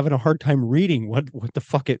was even having a hard time reading what the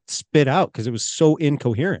fuck it spit out because it was so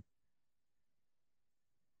incoherent.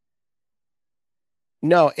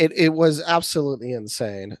 No, it was absolutely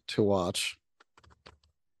insane to watch.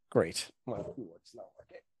 Great. My keyboard's not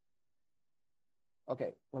working.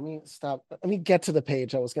 Okay, let me stop. Let me get to the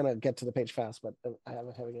page. I was gonna get to the page fast, but I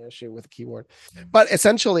am having an issue with the keyboard. But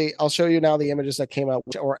essentially, I'll show you now the images that came out,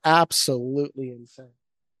 which are absolutely insane.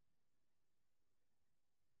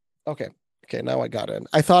 Okay, now I got in.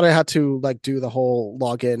 I thought I had to like do the whole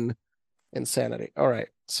login insanity. All right,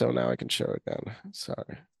 so now I can show it again.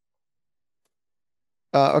 Sorry.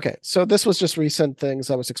 Okay, so this was just recent things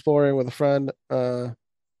I was exploring with a friend.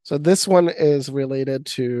 So this one is related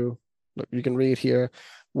to, you can read here.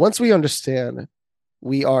 Once we understand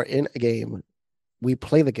we are in a game, we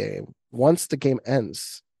play the game. Once the game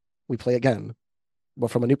ends, we play again,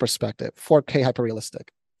 but from a new perspective, 4K hyperrealistic.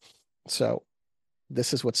 So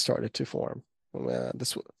this is what started to form.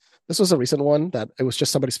 This was a recent one that it was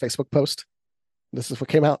just somebody's Facebook post. This is what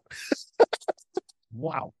came out.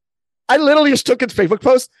 Wow. I literally just took its Facebook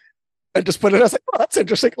post and just put it. I was like, oh, that's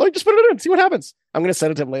interesting. Like, just put it in, see what happens. I'm going to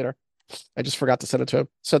send it to him later. I just forgot to send it to him.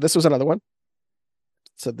 So this was another one.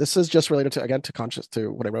 So this is just related to, again,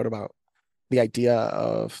 to what I wrote about the idea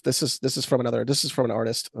of this is from an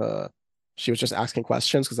artist. She was just asking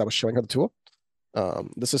questions because I was showing her the tool.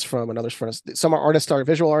 This is from another friend. Some artists are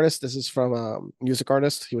visual artists. This is from a music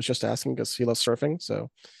artist. He was just asking because he loves surfing.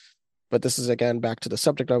 So, but this is again back to the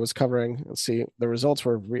subject I was covering. And see, the results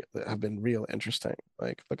have been real interesting.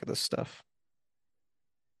 Like, look at this stuff.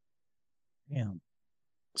 Yeah.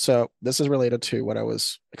 So this is related to what I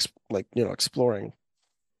was exploring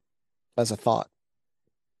as a thought.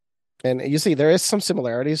 And you see, there is some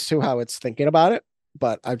similarities to how it's thinking about it,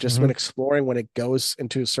 but I've just been exploring when it goes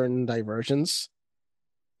into certain diversions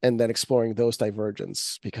and then exploring those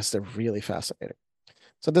divergence because they're really fascinating.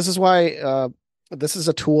 So this is why this is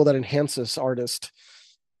a tool that enhances artist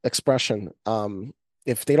expression.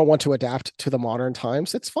 If they don't want to adapt to the modern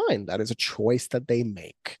times, it's fine. That is a choice that they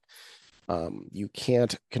make. You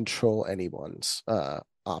can't control anyone's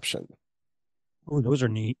option. Oh, those are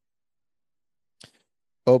neat.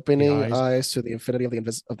 Opening eyes to the infinity of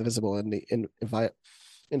the visible and the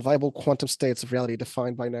inviolable quantum states of reality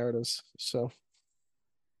defined by narratives. So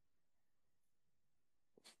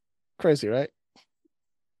crazy, right?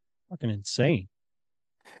 Fucking insane.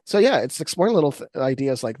 So yeah, it's exploring little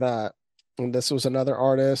ideas like that. And this was another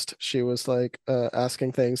artist. She was like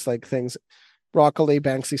asking things broccoli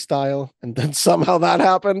Banksy style, and then somehow that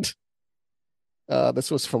happened.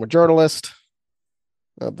 This was from a journalist.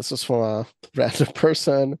 This was from a random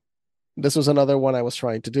person. This was another one I was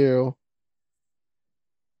trying to do.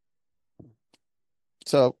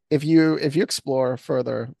 So if you explore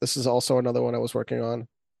further, this is also another one I was working on.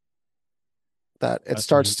 That it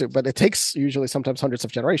starts to, but it takes usually sometimes hundreds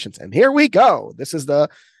of generations. And here we go. This is the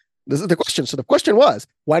question. So the question was,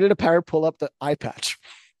 why did a parrot pull up the eye patch?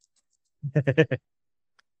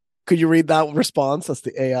 Could you read that response? That's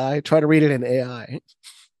the AI. Try to read it in AI.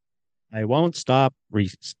 I won't stop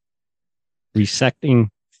resecting.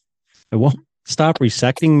 I won't stop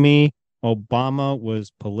resecting me. Obama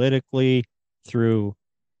was politically through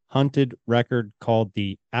hunted record called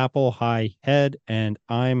the Apple High Head, and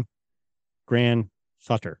I'm Grand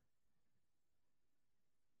Thutter.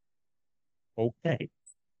 Okay.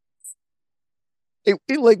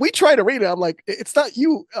 Like we try to read it. I'm like, it's not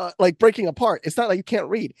you like breaking apart. It's not like you can't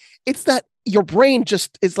read. It's that your brain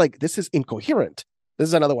just is like, this is incoherent. This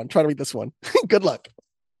is another one. Try to read this one. Good luck.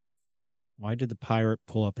 Why did the pirate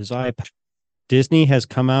pull up his iPad? Disney has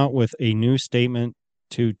come out with a new statement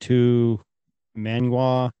to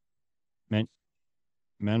Manuana,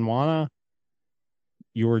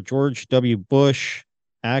 your George W. Bush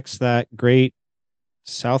acts that great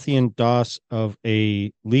Southian DOS of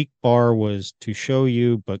a leak bar was to show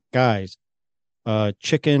you, but guys,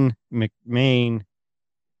 Chicken McMain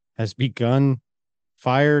has begun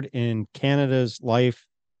fired in Canada's life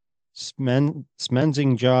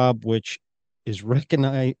smensing job, which is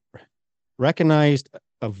recognized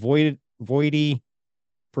voidy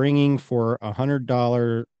bringing for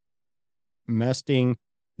 $100 mesting.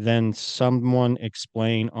 Then someone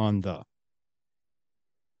explain on the.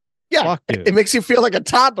 Yeah, fuck, dude. it makes you feel like a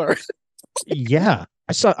toddler. Yeah.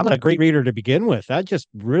 I'm not a great reader to begin with. That just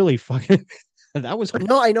really fucking that was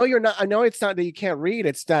No, I know you're not. I know it's not that you can't read.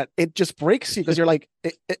 It's that it just breaks you because you're like,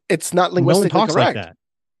 it's not no one linguistically talks correct. like that.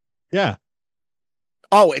 Yeah.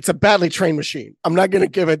 Oh, it's a badly trained machine. I'm not going to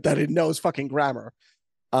give it that it knows fucking grammar.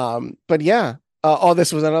 But yeah. Oh,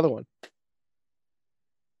 this was another one.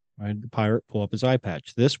 The pirate pull up his eye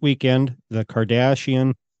patch. This weekend, the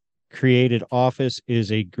Kardashian created office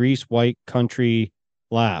is a grease white country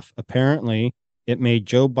laugh. Apparently, it made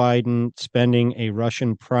Joe Biden spending a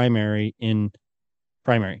Russian primary. In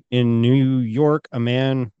New York, a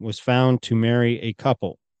man was found to marry a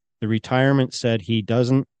couple. The retirement said he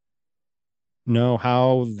doesn't know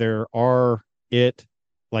how there are it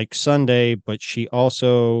like Sunday, but she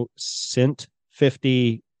also sent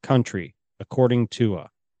 50 country, according to a.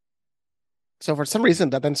 So for some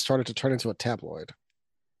reason, that then started to turn into a tabloid.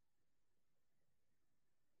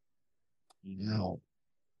 No.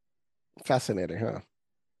 Fascinating, huh?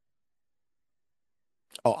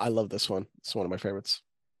 Oh, I love this one. It's one of my favorites.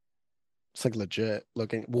 It's like legit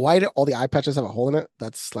looking. Why do all the eye patches have a hole in it?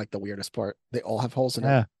 That's like the weirdest part. They all have holes in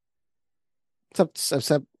it.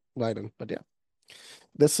 Except Biden, but yeah.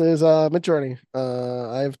 This is Midjourney.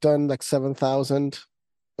 I've done like 7,000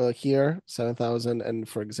 here, 7,000, and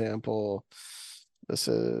for example, this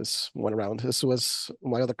is one around. This was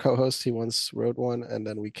my other co-host. He once wrote one, and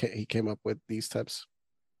then he came up with these types.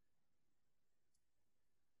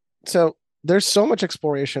 So there's so much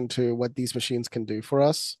exploration to what these machines can do for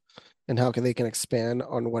us, and how they can expand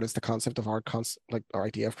on what is the concept of our like our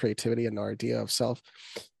idea of creativity and our idea of self.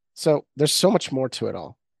 So there's so much more to it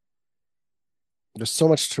all. There's so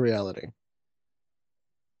much to reality.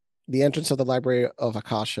 The entrance of the Library of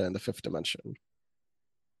Akasha in the fifth dimension.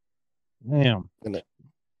 Damn.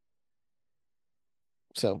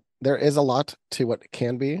 So there is a lot to what it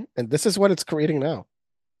can be, and this is what it's creating now.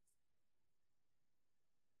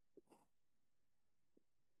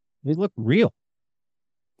 They look real.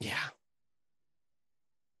 Yeah.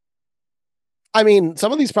 I mean,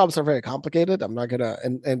 some of these problems are very complicated. I'm not gonna,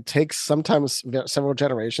 and takes sometimes several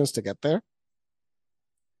generations to get there.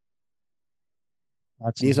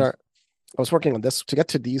 These are, I was working on this to get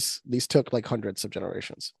to these took like hundreds of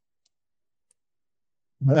generations.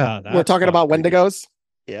 Yeah, we're talking about Wendigos.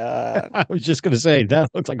 Yeah. I was just gonna say that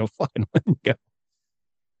looks like a fucking Wendigo.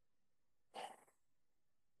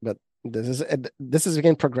 But this is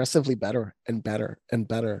again progressively better and better and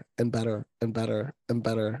better and better and better and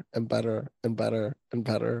better and better and better and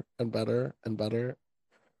better and better and better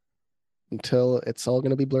until it's all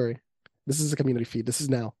gonna be blurry. This is a community feed. This is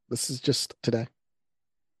now. This is just today.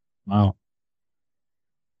 Wow.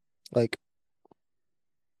 Like,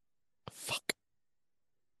 fuck.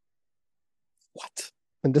 What?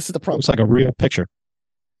 And this is the problem. Looks like a real picture.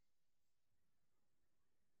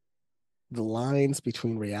 The lines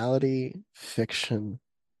between reality, fiction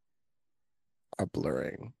are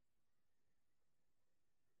blurring.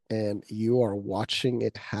 And you are watching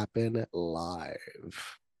it happen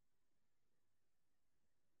live.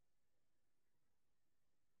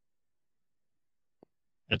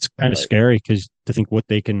 It's kind of scary because to think what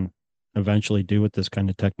they can eventually do with this kind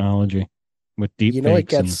of technology, with deep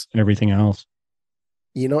fakes and everything else.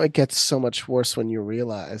 You know, it gets so much worse when you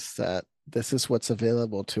realize that this is what's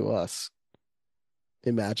available to us.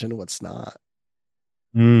 Imagine what's not.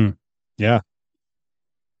 Yeah.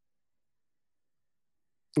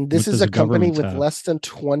 This is a company with less than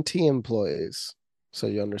 20 employees. So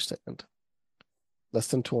you understand. Less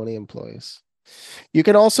than 20 employees. You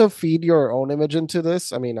can also feed your own image into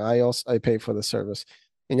this. I mean, I pay for the service,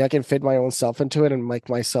 and I can feed my own self into it and make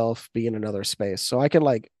myself be in another space. So I can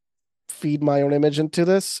like feed my own image into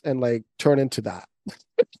this and like turn into that.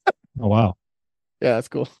 Oh wow. Yeah, that's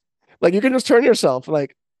cool. Like you can just turn yourself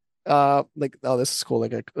like oh, this is cool.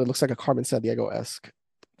 Like it looks like a Carmen Sandiego-esque.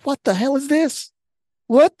 What the hell is this?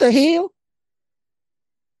 What the hell?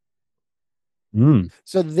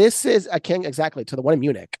 So this is akin exactly to the one in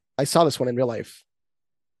Munich. I saw this one in real life.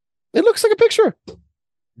 It looks like a picture.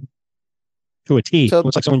 To a T. So, it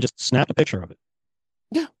looks like someone just snapped a picture of it.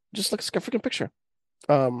 Yeah, just looks like a freaking picture.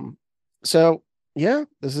 So yeah,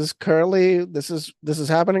 this is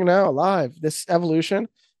happening now live. This evolution.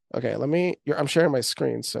 Okay, I'm sharing my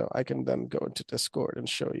screen so I can then go into Discord and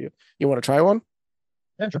show you. You want to try one?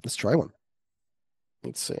 Yeah, sure. Let's try one.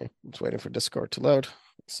 Let's see. I'm just waiting for Discord to load. A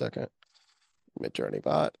second. Midjourney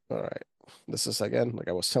bot. All right. This is again, like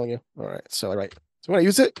I was telling you. All right. So when I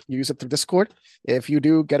use it, you use it through Discord. If you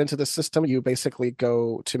do get into the system, you basically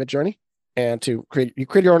go to Midjourney and you create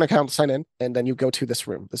your own account, sign in, and then you go to this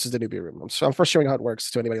room. This is the newbie room. So I'm first showing how it works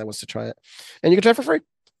to anybody that wants to try it. And you can try it for free.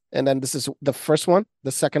 And then this is the first one,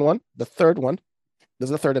 the second one, the third one. This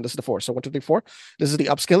is the third and this is the fourth. So 1, 2, 3, 4. This is the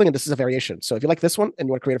upscaling and this is a variation. So if you like this one and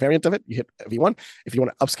you want to create a variant of it, you hit V1. If you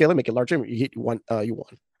want to upscale it, make it larger, you hit U1.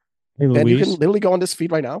 Hey, Luis. And you can literally go on this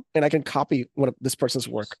feed right now and I can copy one of this person's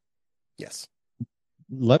work. Yes.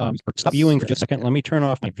 Stop viewing for just a second. Let me turn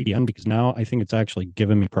off my VPN because now I think it's actually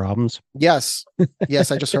giving me problems. Yes.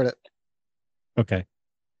 Yes, I just heard it. Okay.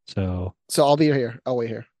 So I'll be here. I'll wait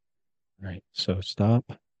here. All right. So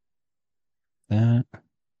stop that.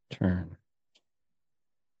 Turn.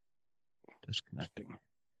 Disconnecting.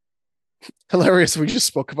 Hilarious. We just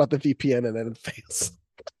spoke about the VPN and then it fails.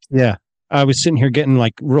 Yeah. I was sitting here getting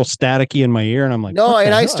like real staticky in my ear and I'm like, no,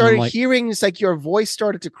 and I started hearing it's like your voice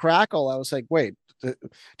started to crackle. I was like, wait,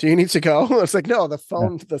 do you need to go? It's like, no,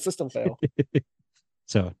 the system failed.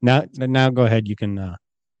 So now go ahead. You can No,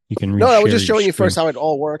 I was just showing you first how it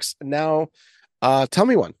all works. Now, tell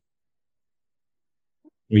me one.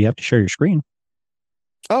 You have to share your screen.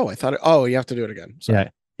 Oh, I thought you have to do it again. Sorry.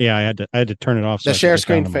 Yeah. I had to turn it off. The share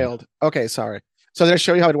screen failed. Okay, sorry. So did I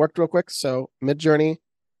show you how it worked real quick? So Midjourney,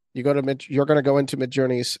 you're going to go into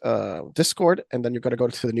Midjourney's Discord, and then you're going to go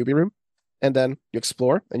to the newbie room, and then you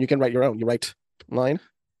explore, and you can write your own. You write line,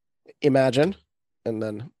 imagine, and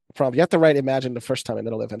then prompt. You have to write imagine the first time, and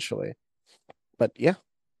it'll eventually. But yeah,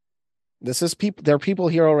 this is people. There are people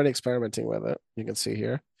here already experimenting with it. You can see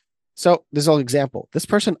here. So this is an example. This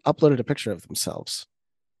person uploaded a picture of themselves.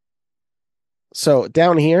 So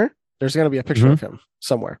down here, there's going to be a picture of him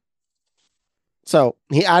somewhere. So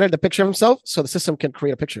he added a picture of himself, so the system can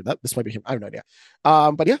create a picture. This might be him. I have no idea.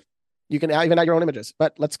 But yeah, you can even add your own images.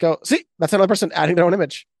 But let's go. See, that's another person adding their own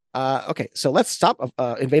image. Okay, so let's stop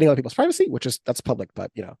invading other people's privacy, that's public,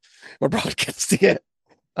 but we're broadcasting it.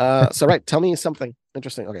 So right, tell me something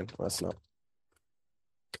interesting. Okay, let's not.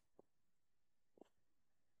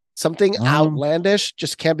 Something outlandish,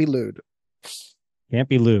 just can't be lewd. Can't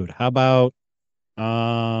be lewd. How about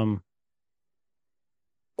a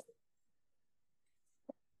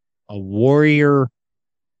warrior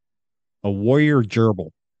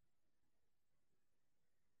gerbil?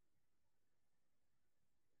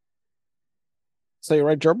 So you're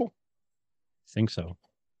right, gerbil? I think so.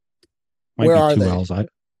 Might Where be are 2 they? L's.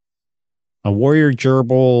 A warrior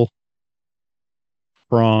gerbil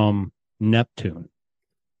from Neptune.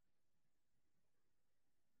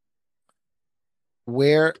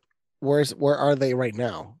 Where are they right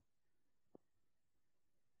now?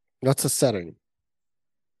 What's the setting?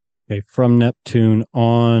 Okay, from Neptune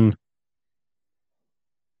on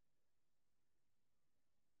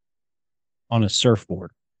a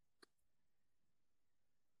surfboard.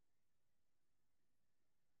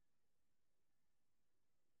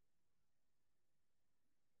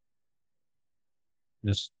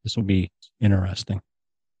 This will be interesting.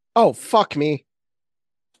 Oh, fuck me.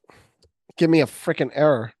 Give me a freaking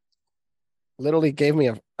error. Literally gave me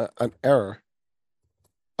an error.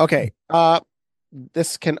 Okay.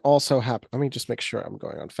 This can also happen. Let me just make sure I'm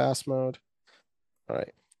going on fast mode. All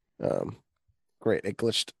right. Great. It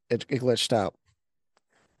glitched out.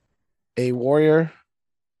 A warrior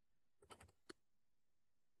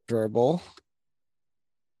gerbil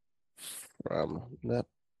from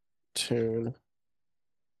Neptune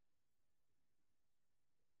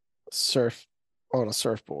surf on a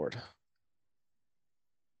surfboard.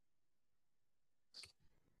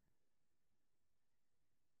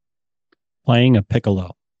 Playing a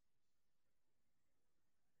piccolo.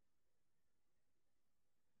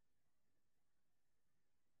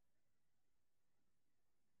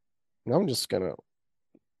 I'm just gonna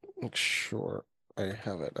make sure I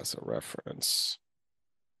have it as a reference.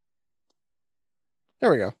 There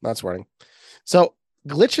we go. That's working. So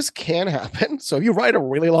glitches can happen. So if you write a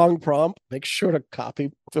really long prompt, make sure to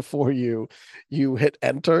copy before you hit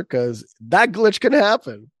enter, because that glitch can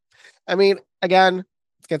happen. I mean, again,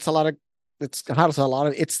 it's the largest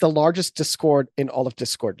Discord in all of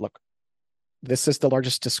Discord. Look, this is the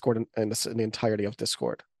largest Discord in the entirety of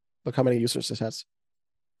Discord. Look how many users it has.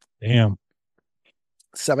 Damn.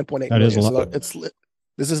 7.8 million. Is a lot.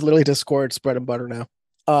 This is literally Discord's bread and butter now.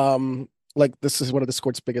 Like this is one of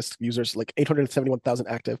Discord's biggest users, like 871,000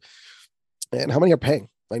 active. And how many are paying?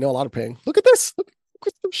 I know a lot are paying. Look at this. Look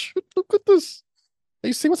at this. Are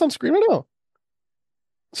you seeing what's on screen right now?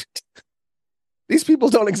 These people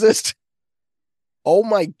don't exist. Oh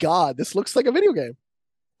my God. This looks like a video game.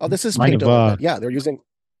 Oh, this is paint over. Yeah, they're using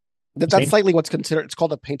that's slightly what's considered. It's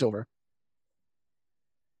called a paint over.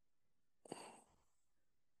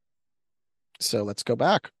 So let's go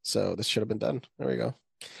back. So this should have been done. There we go.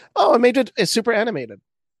 Oh, I made it super animated.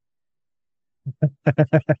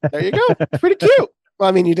 There you go. Pretty cute. Well,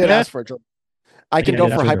 I mean, you did ask for it. I can go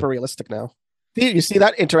for hyper realistic now. You see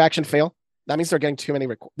that interaction fail? That means they're getting too many.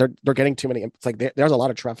 They're getting too many. It's like there's a lot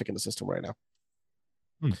of traffic in the system right now.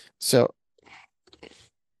 So.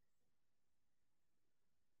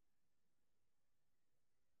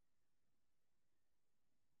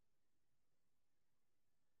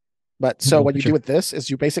 But so what you do with this is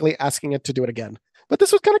you basically asking it to do it again. But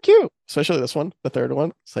this was kind of cute, especially this one, the third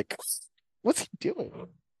one. It's like, what's he doing?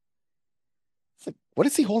 It's like, what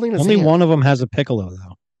is he holding in his hand? Only one of them has a piccolo,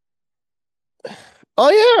 though.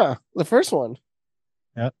 Oh, yeah. The first one.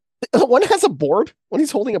 Yeah. One has a board. One he's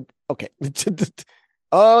holding a... Okay.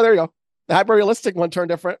 Oh, there you go. The hyper-realistic one turned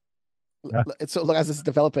different. Yeah. So look as it's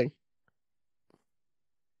developing.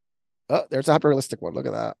 Oh, there's a hyper-realistic one. Look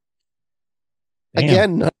at that. Damn.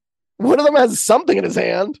 Again, one of them has something in his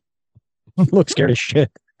hand. Looks scared as shit.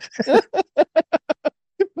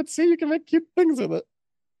 But see, you can make cute things with it.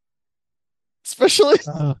 Especially...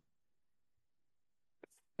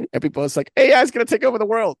 And people is like, AI is going to take over the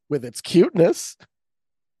world with its cuteness.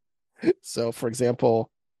 So, for example,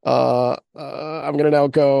 I'm going to now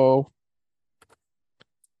go...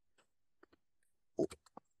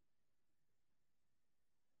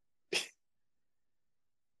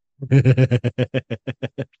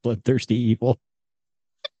 Bloodthirsty evil.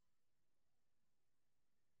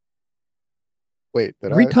 Wait,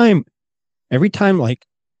 every time, like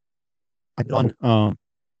on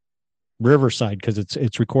Riverside, because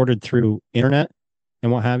it's recorded through internet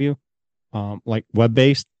and what have you, like web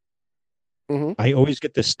based. Mm-hmm. I always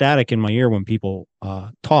get the static in my ear when people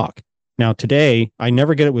talk. Now today, I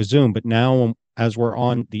never get it with Zoom, but now as we're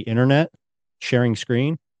on the internet sharing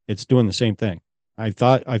screen, it's doing the same thing. I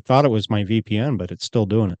thought it was my VPN, but it's still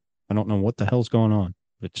doing it. I don't know what the hell's going on.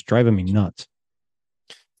 It's driving me nuts.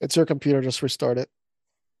 It's your computer. Just restart it.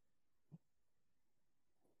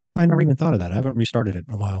 I never even thought of that. I haven't restarted it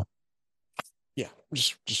in a while. Yeah,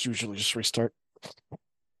 just usually just restart.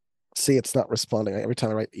 See, it's not responding every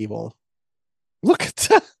time I write evil. Look at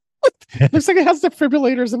that. Looks like it has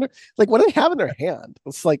defibrillators in there. Like, what do they have in their hand?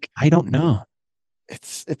 It's like, I don't know.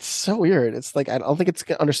 It's so weird. It's like I don't think it's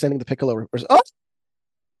understanding the piccolo. Oh,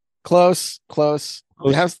 close.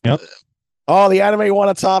 It has, oh, the anime one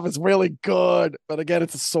on top is really good, but again,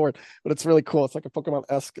 it's a sword, but it's really cool. It's like a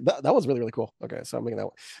Pokemon-esque. That was really cool. Okay, so I'm making that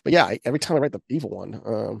one. But yeah, every time I write the evil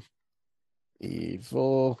one,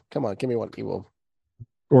 evil. Come on, give me one evil.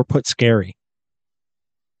 Or put scary.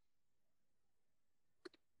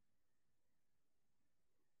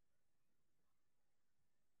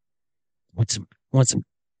 Want some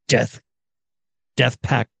death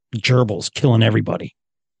pack gerbils killing everybody.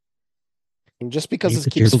 And just because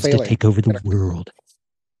it keeps failing to take over the world.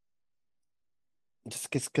 Just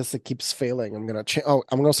because it keeps failing, I'm gonna change. Oh,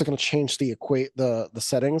 I'm also gonna change the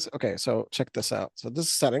settings. Okay, so check this out. So this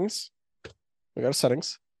is settings. We go to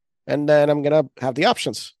settings, and then I'm gonna have the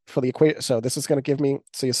options for the equate. So this is gonna give me.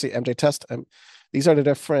 So you see MJ test, and these are the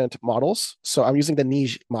different models. So I'm using the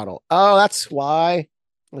niche model. Oh, that's why.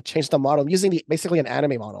 I'm gonna change the model. I'm using basically an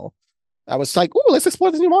anime model. I was like, "Oh, let's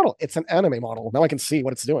explore this new model." It's an anime model. Now I can see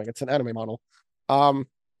what it's doing. It's an anime model.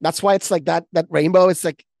 That's why it's like that rainbow. It's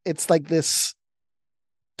like this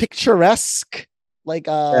picturesque, like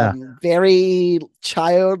very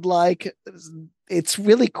childlike. It's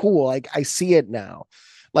really cool. Like I see it now.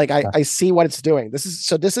 Like I see what it's doing. This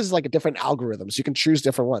is like a different algorithm. So you can choose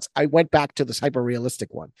different ones. I went back to this hyper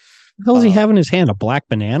realistic one. What the hell does he have in his hand? A black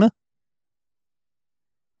banana?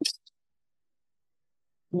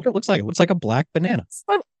 What it looks like? It looks like a black banana.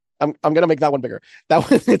 I'm gonna make that one bigger. That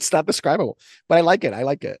one, it's not describable, but I like it.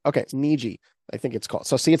 Okay, it's Niji, I think it's called.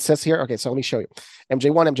 So see, it says here. Okay, so let me show you.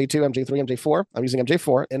 MJ1, MJ2, MJ3, MJ4. I'm using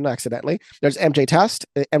MJ4 and accidentally. There's MJ test,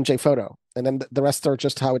 MJ photo, and then the rest are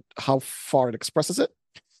just how far it expresses it.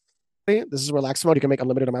 This is relaxed mode. You can make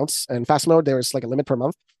unlimited amounts, and fast mode there's like a limit per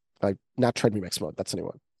month. Not trade remix mode. That's a new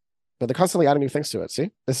one, but they're constantly adding new things to it.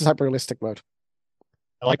 See, this is hyper realistic mode.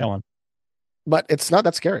 I like that one. But it's not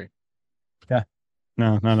that scary. Yeah.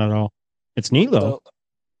 No, not at all. It's neat though.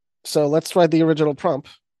 So let's try the original prompt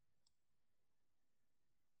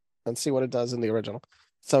and see what it does in the original.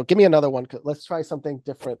 So give me another one. Let's try something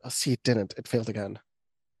different. Oh, see, it didn't. It failed again.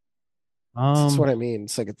 That's what I mean.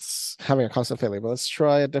 It's like it's having a constant failure. But let's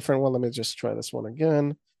try a different one. Let me just try this one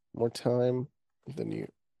again. More time.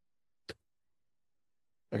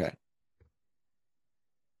 Okay.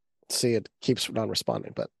 See, it keeps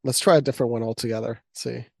non-responding, but let's try a different one altogether. Let's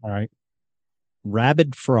see. All right.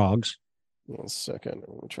 Rabid frogs. 1 second.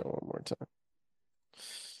 I'm gonna try one more time.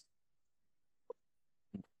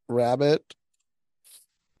 Rabbit.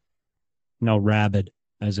 No, rabid,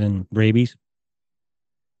 as in rabies.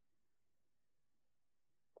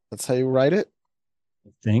 That's how you write it? I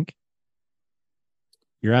think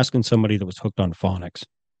you're asking somebody that was hooked on phonics.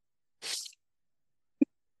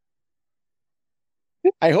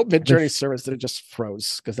 I hope Midjourney service didn't just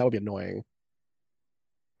froze, because that would be annoying.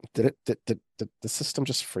 Did the system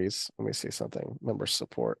just freeze? Let me see something. Member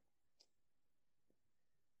support.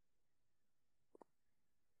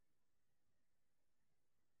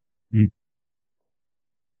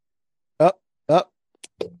 Oh,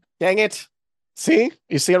 dang it. See?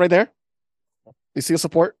 You see it right there? You see the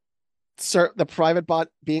support? Sir, the private bot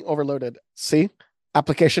being overloaded. See?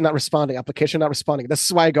 Application not responding. Application not responding. This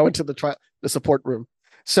is why I go into the support room.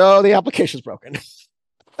 So the application's broken.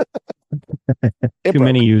 Too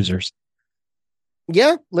many users.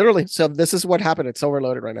 Yeah, literally. So this is what happened. It's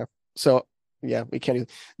overloaded right now. So yeah, we can't use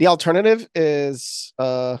it. The alternative is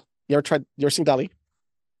you ever seen DALL-E?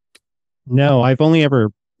 No, I've only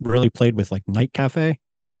ever really played with like Night Cafe.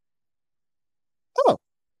 Oh.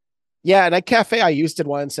 Yeah, Night Cafe, I used it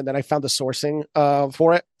once, and then I found the sourcing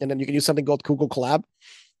for it, and then you can use something called Google Collab.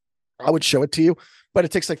 I would show it to you, but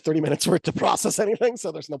it takes like 30 minutes for it to process anything,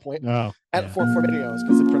 so there's no point. Oh, and for videos,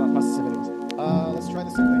 because it's not processing videos. Let's try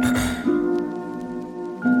this thing.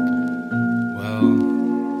 Well,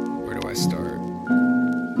 where do I start?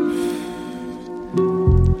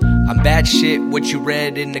 I'm bad shit, what you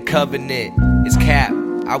read in the covenant is cap.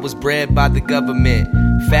 I was bred by the government.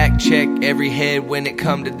 Fact check every head when it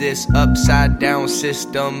come to this upside down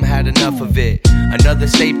system. Had enough of it. Another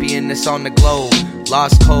sapien that's on the globe.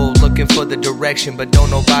 Lost cold, looking for the direction, but don't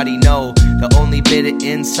nobody know. The only bit of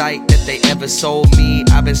insight that they ever sold me,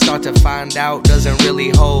 I've been start to find out doesn't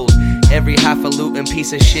really hold. Every highfalutin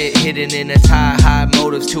piece of shit hidden in a tie, high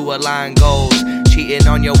motives to align goals. Cheating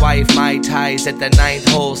on your wife, my ties at the 9th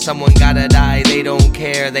hole. Someone gotta die, they don't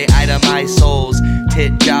care, they itemize souls.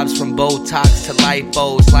 Tit jobs from Botox to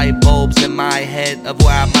lipos, light bulbs in my head of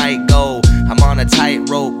where I might go. I'm on a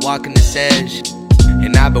tightrope, walking this edge,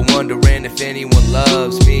 and I've been wondering if anyone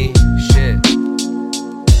loves me. Shit.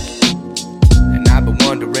 And I've been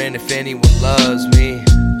wondering if anyone loves me.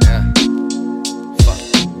 Yeah. Fuck.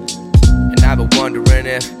 And I've been wondering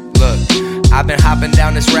if, look, I've been hopping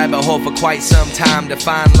down this rabbit hole for quite some time to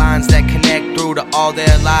find lines that connect through to all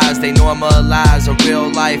their lies. They normalize a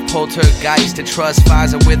real life poltergeist to trust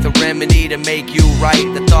Pfizer with a remedy to make you right.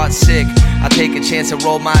 The thought's sick, I'll take a chance and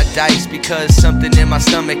roll my dice because something in my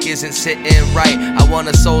stomach isn't sitting right. I want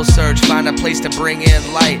a soul search, find a place to bring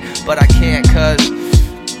in light, but I can't cause,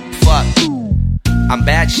 fuck. I'm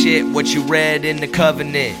bad shit, what you read in the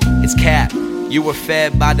covenant, it's cap. You were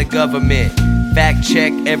fed by the government. Fact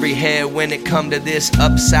check every head when it come to this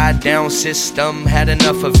upside down system. Had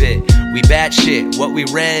enough of it. We bad shit. What we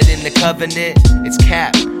read in the covenant, it's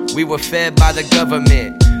cap. We were fed by the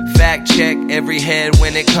government. Fact check every head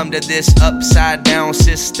when it come to this upside down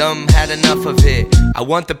system. Had enough of it. I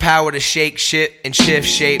want the power to shake shit and shift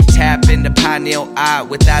shape. Tap into pineal eye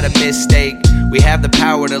without a mistake. We have the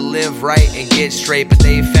power to live right and get straight, but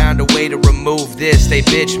they found a way to remove this. They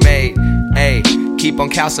bitch made. Hey, keep on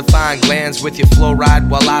calcifying glands with your fluoride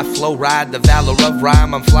while I flow ride the valor of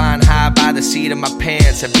rhyme. I'm flying high by the seat of my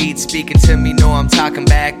pants. A beat speaking to me, know I'm talking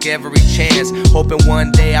back every chance. Hoping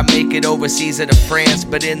one day I make it overseas or to France,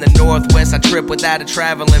 but in the Northwest I trip without a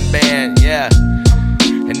traveling band. Yeah.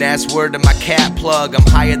 And that's word to my cat plug. I'm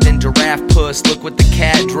higher than giraffe puss. Look what the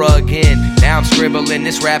cat drug in. Now I'm scribbling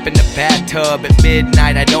this rap in the bathtub. At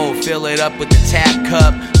midnight I don't fill it up with the tap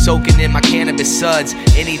cup. Soaking in my cannabis suds.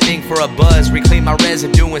 Anything for a buzz. Reclaim my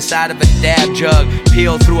residue inside of a dab jug.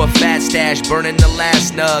 Peel through a fat stash, burning the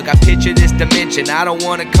last nug. I picture this dimension I don't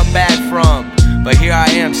want to come back from, but here I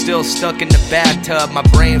am, still stuck in the bathtub. My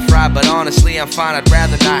brain fried, but honestly I'm fine. I'd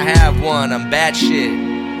rather not have one. I'm bad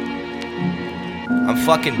shit. I'm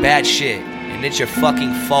fucking bad shit, and it's your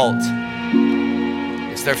fucking fault.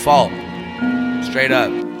 It's their fault. Straight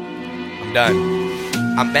up. I'm done.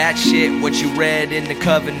 I'm bad shit, what you read in the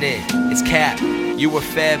covenant, it's cap. You were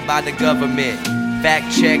fed by the government.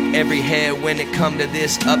 Fact check every head when it come to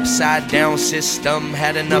this upside down system.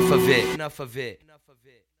 Had enough of it. Enough of it.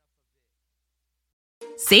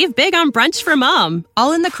 Save big on brunch for mom,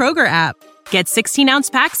 all in the Kroger app. Get 16-ounce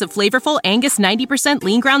packs of flavorful Angus 90%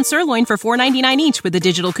 lean ground sirloin for $4.99 each with a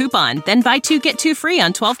digital coupon. Then buy 2, get 2 free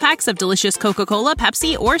on 12 packs of delicious Coca-Cola,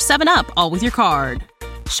 Pepsi, or 7-Up, all with your card.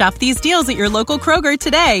 Shop these deals at your local Kroger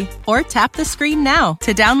today, or tap the screen now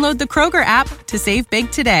to download the Kroger app to save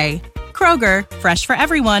big today. Kroger, fresh for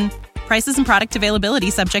everyone. Prices and product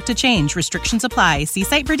availability subject to change. Restrictions apply. See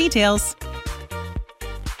site for details.